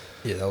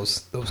 Yeah, that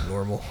was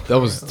normal.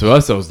 That was to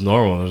us. That was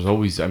normal. There was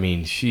always. I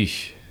mean,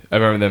 sheesh. I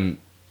remember them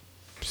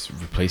just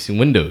replacing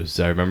windows.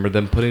 I remember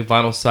them putting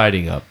vinyl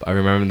siding up. I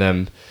remember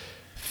them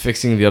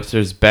fixing the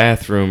upstairs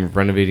bathroom,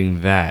 renovating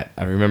that.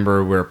 I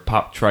remember where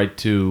Pop tried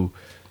to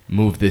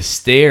move the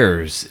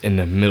stairs in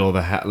the middle of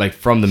the house, like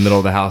from the middle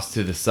of the house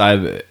to the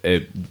side.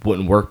 It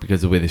wouldn't work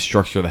because of the way the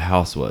structure of the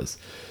house was.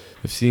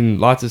 I've seen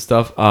lots of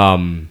stuff.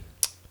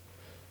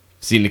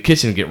 Seen the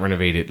kitchen get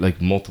renovated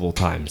like multiple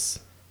times,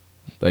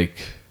 like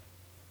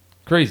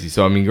crazy.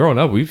 So I mean, growing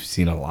up, we've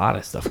seen a lot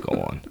of stuff go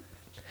on.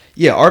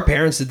 Yeah, our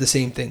parents did the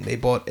same thing. They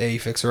bought a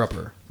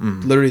fixer-upper.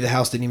 Literally, the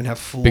house didn't even have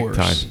floors.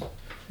 Big time.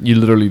 You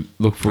literally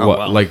look for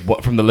like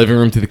what from the living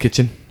room to the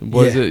kitchen?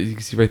 What is it? You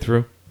can see right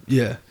through.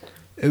 Yeah,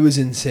 it was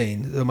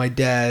insane. So my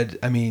dad,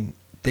 I mean,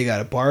 they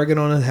got a bargain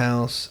on a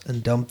house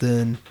and dumped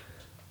in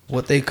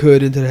what they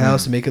could into the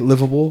house to make it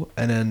livable.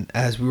 And then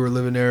as we were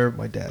living there,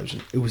 my dad was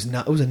it was a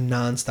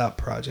nonstop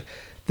project.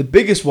 The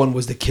biggest one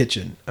was the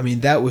kitchen. I mean,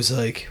 that was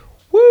like,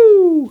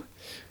 woo.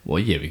 Well,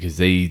 yeah, because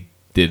they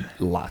did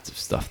lots of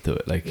stuff to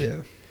it. Like,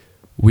 Yeah.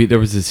 there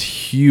was this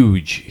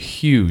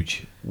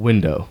huge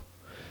window.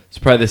 It's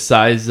probably the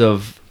size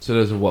of, so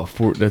there's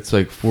that's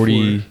like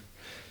 40,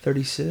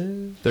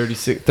 36?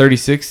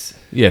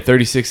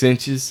 36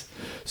 inches.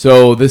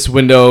 So this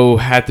window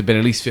had to have been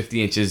at least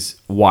 50 inches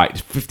wide,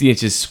 50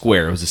 inches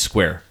square. It was a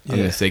square, I'm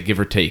going to say, give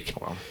or take.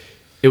 Wow.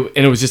 And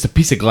it was just a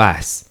piece of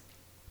glass.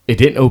 It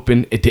didn't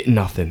open. It didn't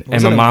nothing. It And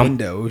wasn't my a mom,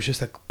 window. It was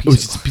just a it piece was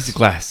of just a piece of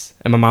glass.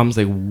 And my mom was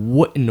like,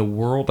 what in the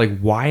world? Like,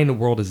 why in the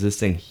world is this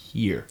thing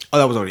here? Oh,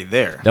 that was already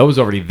there. That was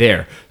already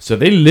there. So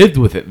they lived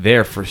with it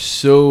there for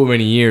so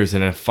many years.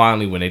 And then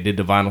finally, when they did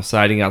the vinyl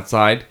siding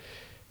outside,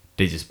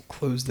 they just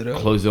closed it up.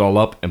 closed it all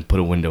up and put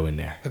a window in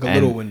there. Like a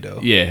little window.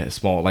 Yeah, a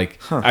small. Like,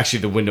 actually,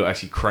 the window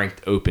actually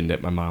cranked open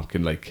that my mom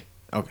could, like,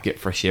 get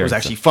fresh air. It was and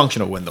actually stuff.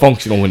 functional window.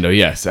 Functional window,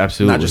 yes,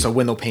 absolutely. Not just a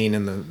window pane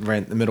in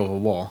the middle of a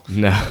wall.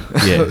 No,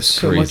 yeah, it's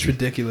so crazy. much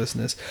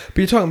ridiculousness. But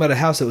you're talking about a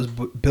house that was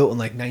built in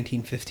like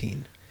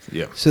 1915.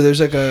 Yeah. So there's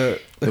like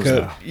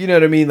you know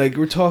what I mean? Like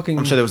we're talking.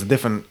 I'm sure there was a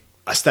different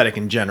aesthetic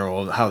in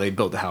general of how they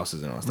built the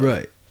houses and all that stuff.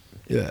 Right.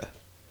 Yeah.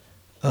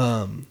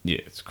 Yeah,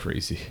 it's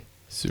crazy.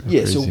 Super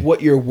Yeah. crazy. So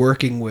what you're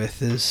working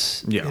with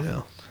is, Yeah. you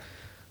know,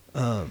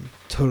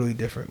 totally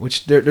different.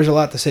 Which there's a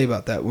lot to say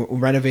about that. We're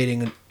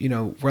renovating, you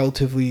know,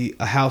 relatively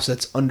a house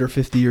that's under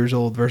 50 years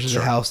old versus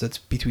a house that's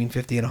between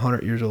 50 and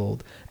 100 years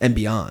old and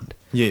beyond.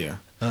 Yeah.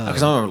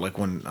 Because I remember like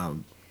when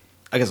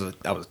I guess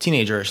I was a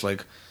teenager-ish,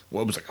 like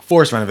it was like a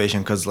forced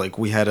renovation because like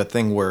we had a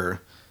thing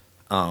where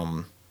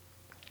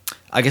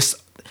I guess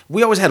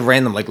we always had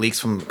random like leaks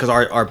from because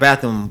our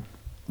bathroom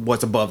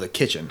was above the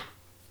kitchen.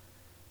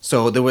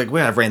 So there we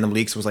had random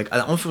leaks. It was like I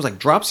don't know if it was like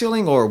drop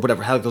ceiling or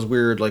whatever. It had like those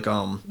weird like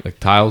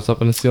tiles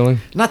up in the ceiling.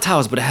 not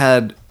tiles, but it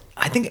had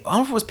I don't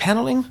know if it was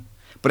paneling,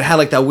 but it had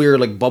like that weird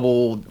like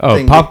bubble. Oh,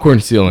 thing. popcorn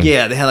ceiling.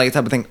 Yeah, they had like a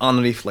type of thing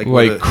underneath like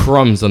where the-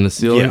 crumbs on the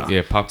ceiling.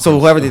 Yeah, popcorn. So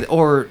whoever stuff. did,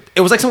 or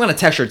it was like some kind of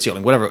textured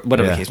ceiling, whatever Yeah.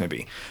 the case may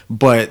be.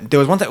 But there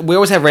was one time we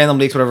always have random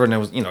leaks, whatever, and it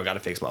was got to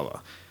fix, blah blah.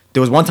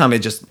 There was one time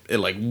it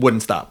like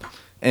wouldn't stop,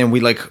 and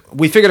we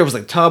figured it was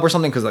like tub or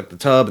something because like the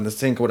tub and the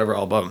sink or whatever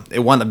all above. It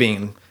wound up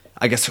being,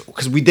 I guess,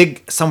 because we did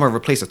somewhere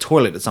replace a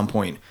toilet at some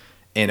point,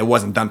 and it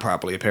wasn't done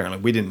properly. Apparently,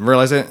 we didn't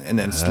realize it, and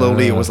then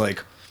slowly it was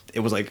like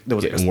there was like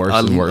Getting a, worse a,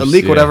 and worse, a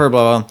leak, yeah. whatever,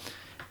 blah blah.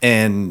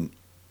 And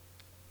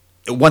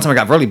one time it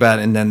got really bad,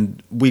 and then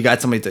we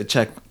got somebody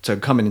to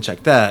come in and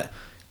check that,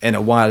 and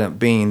it wound up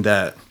being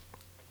that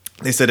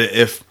they said that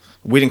if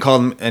we didn't call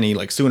them any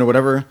like soon or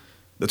whatever,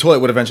 the toilet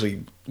would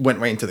eventually went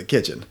right into the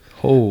kitchen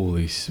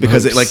Holy smokes.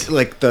 because it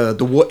like the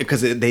wood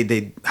because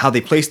they how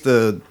they placed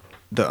the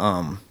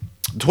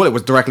toilet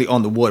was directly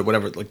on the wood,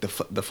 whatever, like the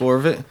floor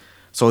of it.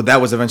 So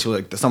that was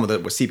eventually like some of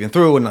it was seeping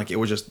through, and like it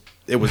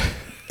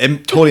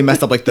totally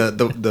messed up like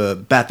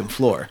the bathroom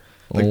floor.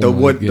 Like Oh the my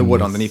wood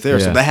goodness. underneath there.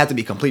 So Yeah. that had to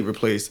be completely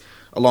replaced,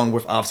 along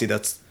with obviously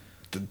that's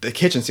the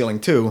kitchen ceiling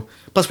too.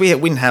 Plus we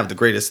didn't have the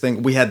greatest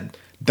thing. We had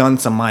done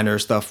some minor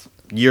stuff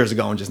years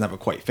ago and just never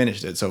quite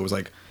finished it. So it was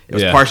like it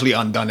was Yeah. partially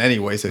undone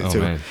anyway. So Oh, too,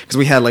 man. because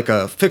we had like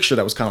a fixture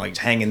that was kind of like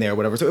hanging there, or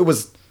whatever. So it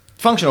was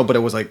functional, but it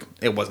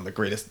wasn't the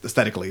greatest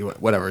aesthetically,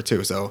 whatever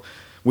too. So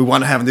we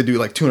wanted having to do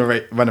like two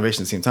renovations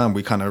at the same time.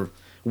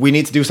 We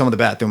need to do some of the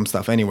bathroom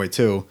stuff anyway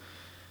too.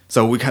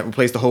 So we kind of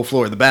replaced the whole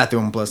floor of the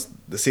bathroom plus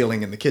the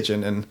ceiling in the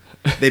kitchen, and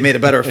they made a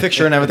better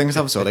fixture and everything and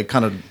stuff. So they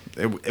kind of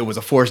it was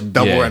a forced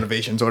double Yeah.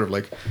 renovation, sort of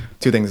like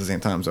two things at the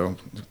same time. So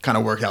it kind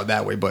of worked out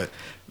that way. But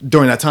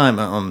during that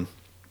time,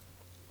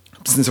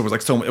 since it was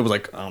like it was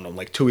like I don't know,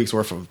 like 2 weeks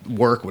worth of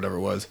work, whatever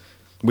it was,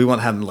 we wanted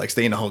to have them like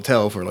stay in a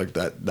hotel for like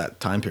that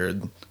time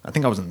period. I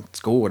think I was in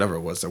school, whatever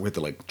it was, so we had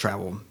to like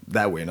travel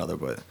that way or another.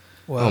 But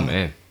Wow. Oh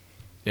man.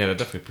 Yeah, that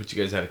definitely put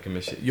you guys out of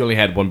commission. You only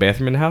had one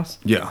bathroom in the house?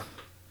 yeah,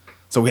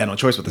 so we had no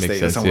choice but to Makes stay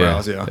sense, somewhere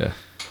else. Yeah.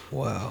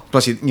 Wow.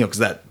 Plus, because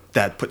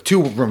that put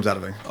two rooms out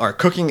of it, our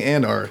cooking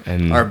and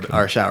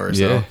our showers.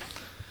 Yeah. So.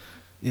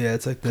 Yeah,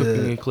 it's like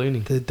Cooking and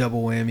cleaning. the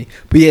double whammy.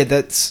 But yeah,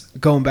 that's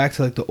going back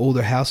to like the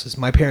older houses.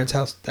 My parents'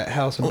 house, that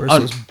house in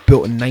Bristol was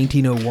built in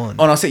 1901.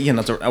 Oh, no, I'll say yeah.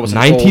 I was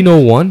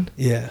 1901?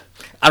 Yeah.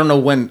 I don't know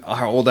when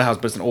our older house,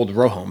 but it's an old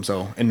row home,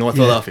 so in North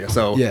Yeah. Philadelphia.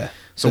 So Yeah.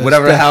 So it's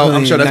whatever how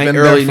I'm sure that's definitely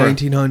been early there for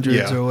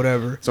 1900s or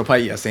whatever. So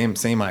probably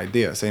same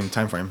idea, same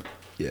time frame.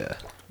 Yeah.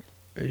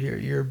 Right here,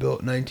 year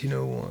built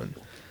 1901.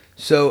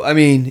 So, I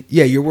mean,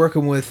 yeah, you're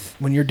working with,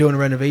 when you're doing a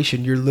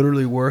renovation, you're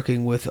literally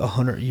working with a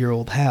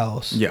 100-year-old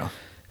house. Yeah.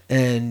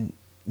 And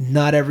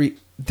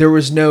there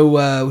was no,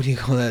 what do you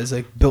call that? It's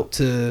like built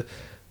to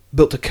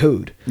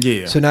code.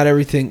 Yeah. So not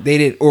everything, they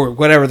didn't, or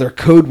whatever their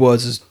code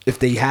was, is if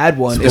they had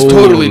one, It's it's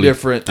totally totally-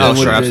 different than Oh, what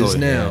sure, it is absolutely,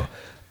 now.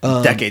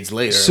 Decades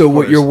later. So of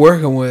what you're course.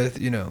 working with,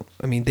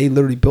 I mean, they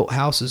literally built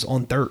houses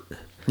on dirt.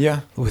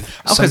 Yeah. With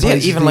Oh, 'cause, some yeah,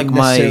 places even didn't like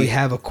my- necessarily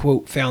have a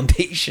quote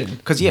foundation.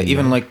 Because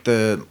even like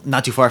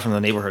not too far from the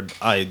neighborhood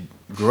I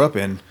grew up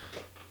in,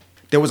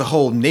 there was a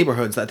whole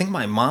neighborhood. I think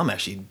my mom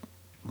actually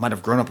might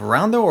have grown up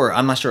around there, or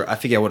I'm not sure. I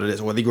forget what it is.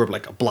 Or they grew up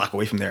like a block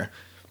away from there.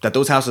 That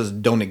those houses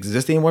don't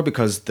exist anymore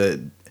because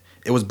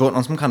it was built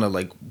on some kind of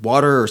like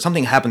water or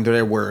something happened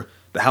there where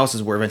the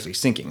houses were eventually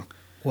sinking.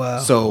 Wow.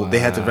 So they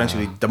had to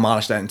eventually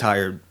demolish that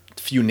entire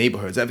few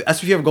neighborhoods.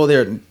 As if you ever go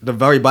there, the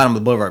very bottom of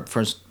the boulevard,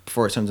 first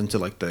before it turns into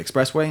like the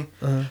expressway,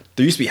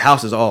 there used to be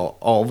houses all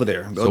over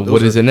there. So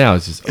what is it now?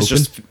 Is this open? It's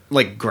just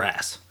like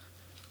grass.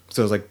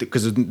 So it's like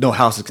because there's no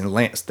houses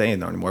can stay in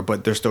there anymore,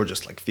 but there's still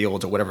just like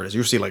fields or whatever it is.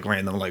 You see like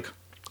random like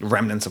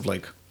remnants of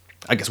like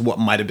I guess what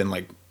might have been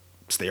like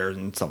stairs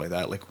and stuff like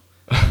that,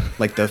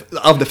 like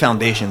the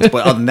foundations.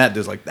 But other than that,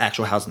 there's like the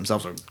actual houses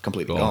themselves are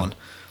completely gone.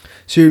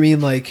 So you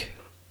mean like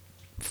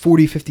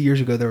 40, 50 years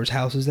ago there was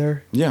houses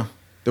there? Yeah,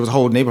 there was a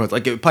whole neighborhood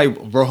like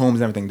probably row homes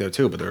and everything there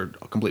too, but they're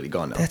completely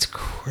gone now. That's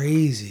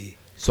crazy.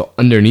 So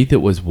underneath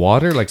it was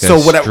water, like that. So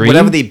stream?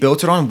 whatever they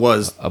built it on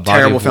was A body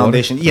terrible of water?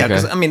 foundation. Yeah,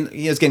 because Okay. I mean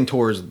it's getting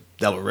towards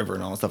Delaware River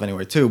and all that stuff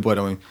anyway too. But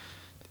I mean,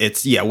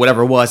 it's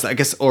whatever it was. I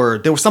guess or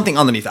there was something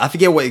underneath. I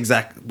forget what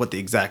the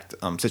exact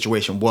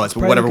situation was, but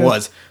Probably whatever it good.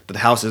 was, that the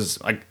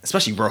houses like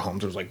especially row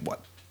homes, there was like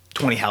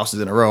 20 houses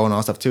in a row and all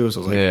that stuff too.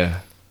 So it was like Yeah.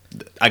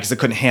 I guess it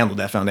couldn't handle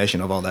that foundation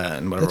of all that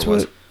and whatever That's it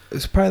was. what.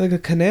 It's probably like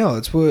a canal.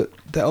 That's what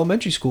the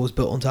elementary school was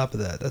built on top of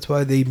that. That's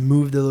why they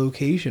moved the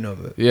location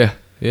of it. Yeah.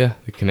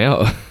 The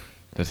canal.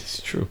 That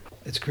is true.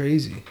 It's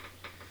crazy.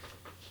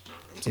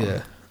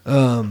 Yeah.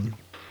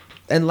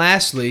 And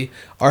lastly,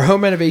 are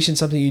home renovations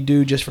something you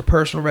do just for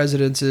personal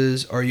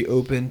residences? Or are you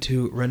open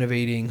to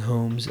renovating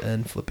homes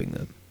and flipping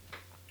them?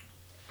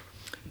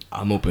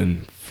 I'm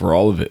open for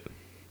all of it.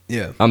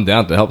 Yeah. I'm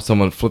down to help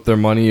someone flip their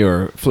money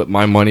or flip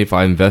my money if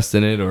I invest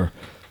in it, or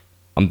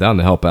I'm down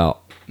to help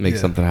out, make Yeah.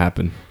 something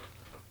happen.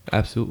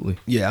 Absolutely.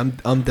 Yeah,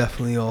 I'm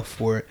definitely all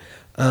for it.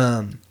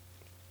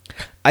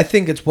 I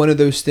think it's one of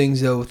those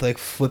things though with like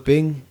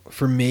flipping.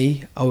 For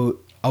me, I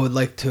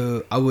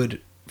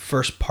would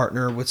first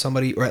partner with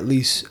somebody, or at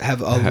least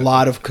have a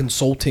lot of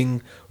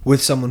consulting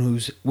with someone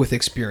who's with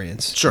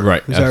experience. Sure.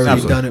 Right. Who's already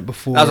Absolutely. done it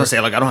before. I was gonna say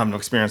like I don't have no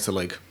experience to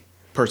like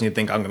personally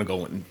think I'm gonna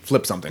go and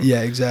flip something.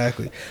 Yeah,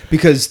 exactly.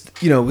 Because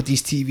with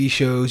these TV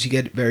shows, you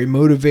get very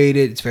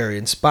motivated. It's very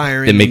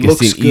inspiring. They make it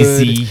looks seem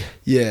good. easy.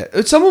 Yeah,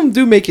 some of them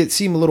do make it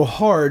seem a little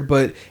hard,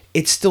 but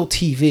it's still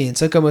TV.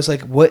 It's like almost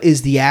like what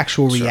is the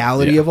actual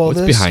reality Yeah. of all What's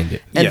this behind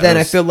it? And Yeah, then I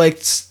there's- feel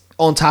like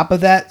on top of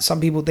that, some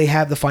people they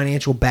have the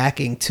financial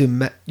backing to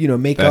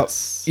make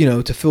That's-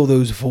 up to fill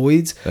those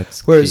voids.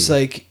 That's Whereas key.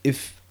 like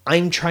if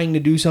I'm trying to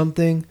do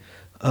something,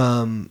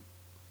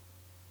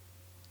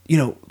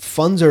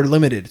 funds are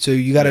limited, so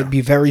you got to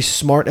be very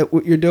smart at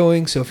what you're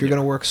doing. So if you're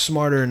going to work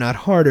smarter, not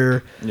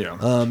harder,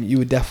 Yeah. you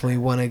would definitely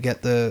want to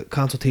get the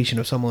consultation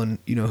of someone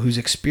who's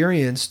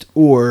experienced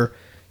or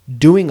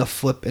doing a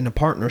flip in a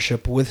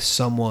partnership with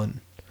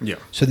someone. Yeah.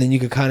 So then you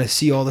could kind of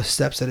see all the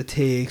steps that it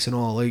takes and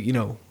all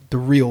the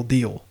real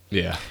deal.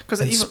 Yeah. Because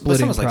And even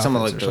splitting like some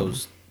of like profits or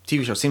those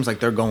TV shows seems like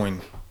they're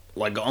going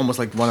like almost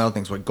like one of the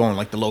things like going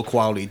like the low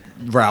quality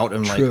route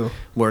and like True.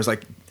 whereas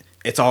like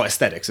it's all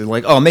aesthetics. It's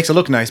like it makes it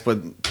look nice, but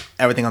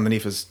everything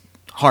underneath is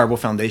horrible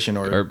foundation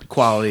or Garbage.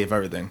 quality of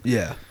everything.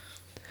 Yeah.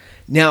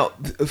 Now,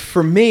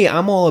 for me,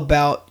 I'm all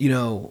about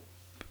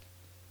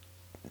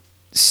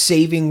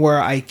saving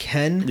where I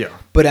can. Yeah.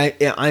 But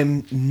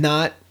I'm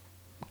not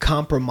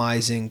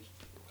compromising.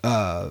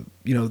 The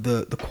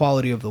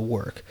quality of the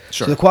work.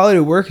 Sure. So the quality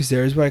of work is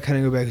there. Is where I kind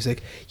of go back. It's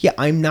like, yeah,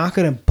 I'm not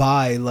gonna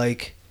buy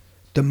like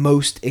the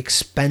most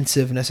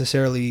expensive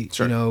necessarily,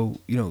 Sure.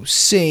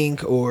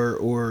 sink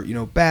or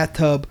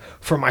bathtub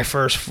for my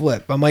first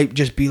flip. I might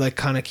just be like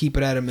kind of keep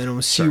it at a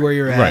minimum, see where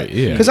you're at. Right,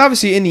 yeah. Because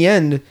obviously in the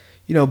end,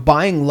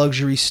 buying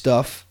luxury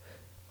stuff,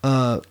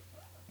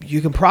 you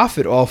can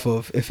profit off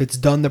of if it's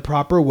done the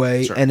proper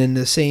way Sure. and in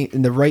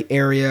the right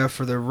area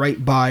for the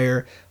right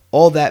buyer.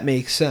 All that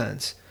makes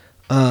sense.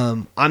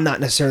 I'm not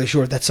necessarily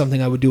sure if that's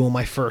something I would do on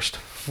my first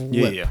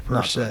flip per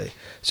not se.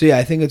 So yeah,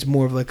 I think it's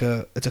more of like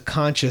it's a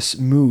conscious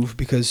move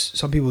because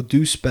some people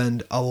do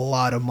spend a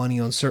lot of money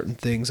on certain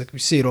things. Like we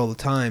see it all the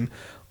time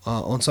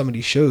on some of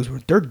these shows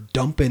where they're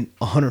dumping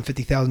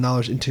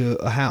 $150,000 into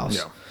a house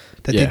Yeah.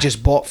 that Yeah. they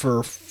just bought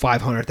for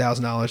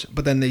 $500,000,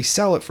 but then they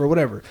sell it for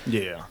whatever.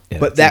 Yeah. Yeah,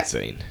 But that's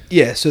that- insane.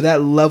 Yeah, so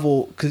that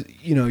level, because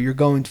you're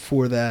going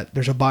for that.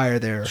 There's a buyer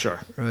there. Sure.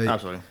 Right.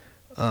 Absolutely.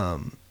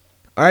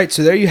 All right,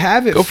 so there you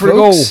have it. Go for the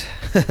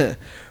folks.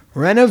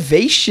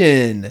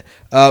 Renovation.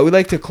 We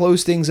like to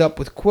close things up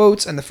with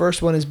quotes, and the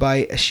first one is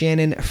by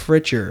Shannon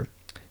Fritcher.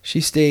 She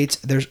states,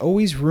 "There's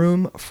always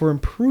room for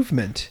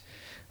improvement."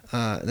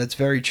 That's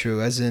very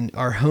true, as in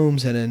our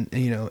homes and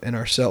in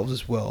ourselves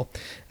as well.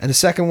 And the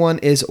second one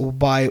is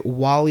by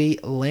Wally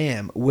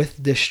Lamb,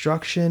 With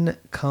Destruction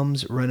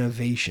Comes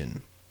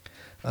Renovation.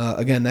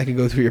 Again, that can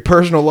go through your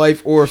personal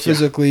life or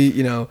physically,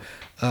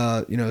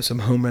 some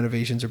home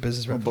renovations or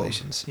business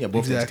renovations.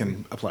 Both things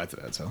can apply to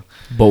that. So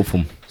Both of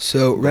them.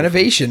 So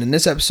renovation. In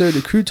this episode,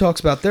 the crew talks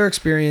about their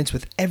experience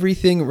with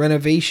everything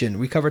renovation.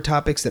 We cover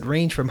topics that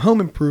range from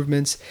home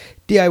improvements,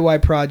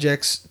 DIY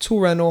projects, tool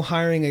rental,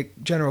 hiring a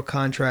general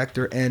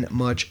contractor, and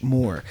much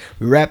more.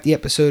 We wrap the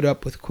episode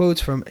up with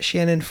quotes from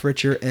Shannon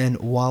Fritcher and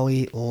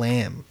Wally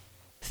Lamb.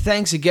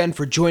 Thanks again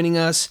for joining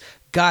us.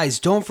 Guys,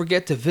 don't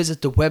forget to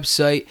visit the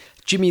website,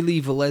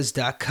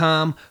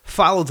 jimmyleevelez.com.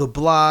 Follow the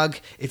blog.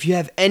 If you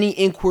have any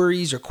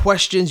inquiries or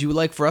questions you would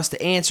like for us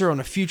to answer on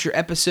a future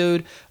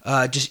episode,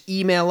 just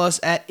email us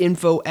at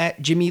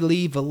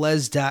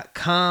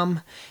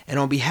info@jimmyleevelez.com. And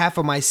on behalf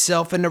of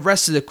myself and the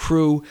rest of the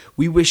crew,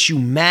 we wish you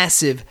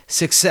massive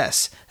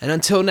success. And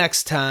until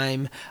next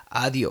time,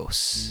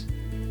 adios.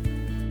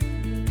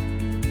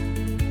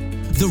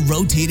 The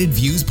Rotated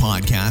Views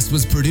podcast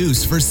was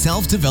produced for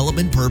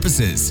self-development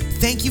purposes.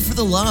 Thank you for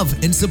the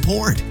love and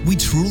support. We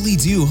truly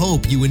do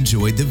hope you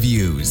enjoyed the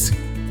views.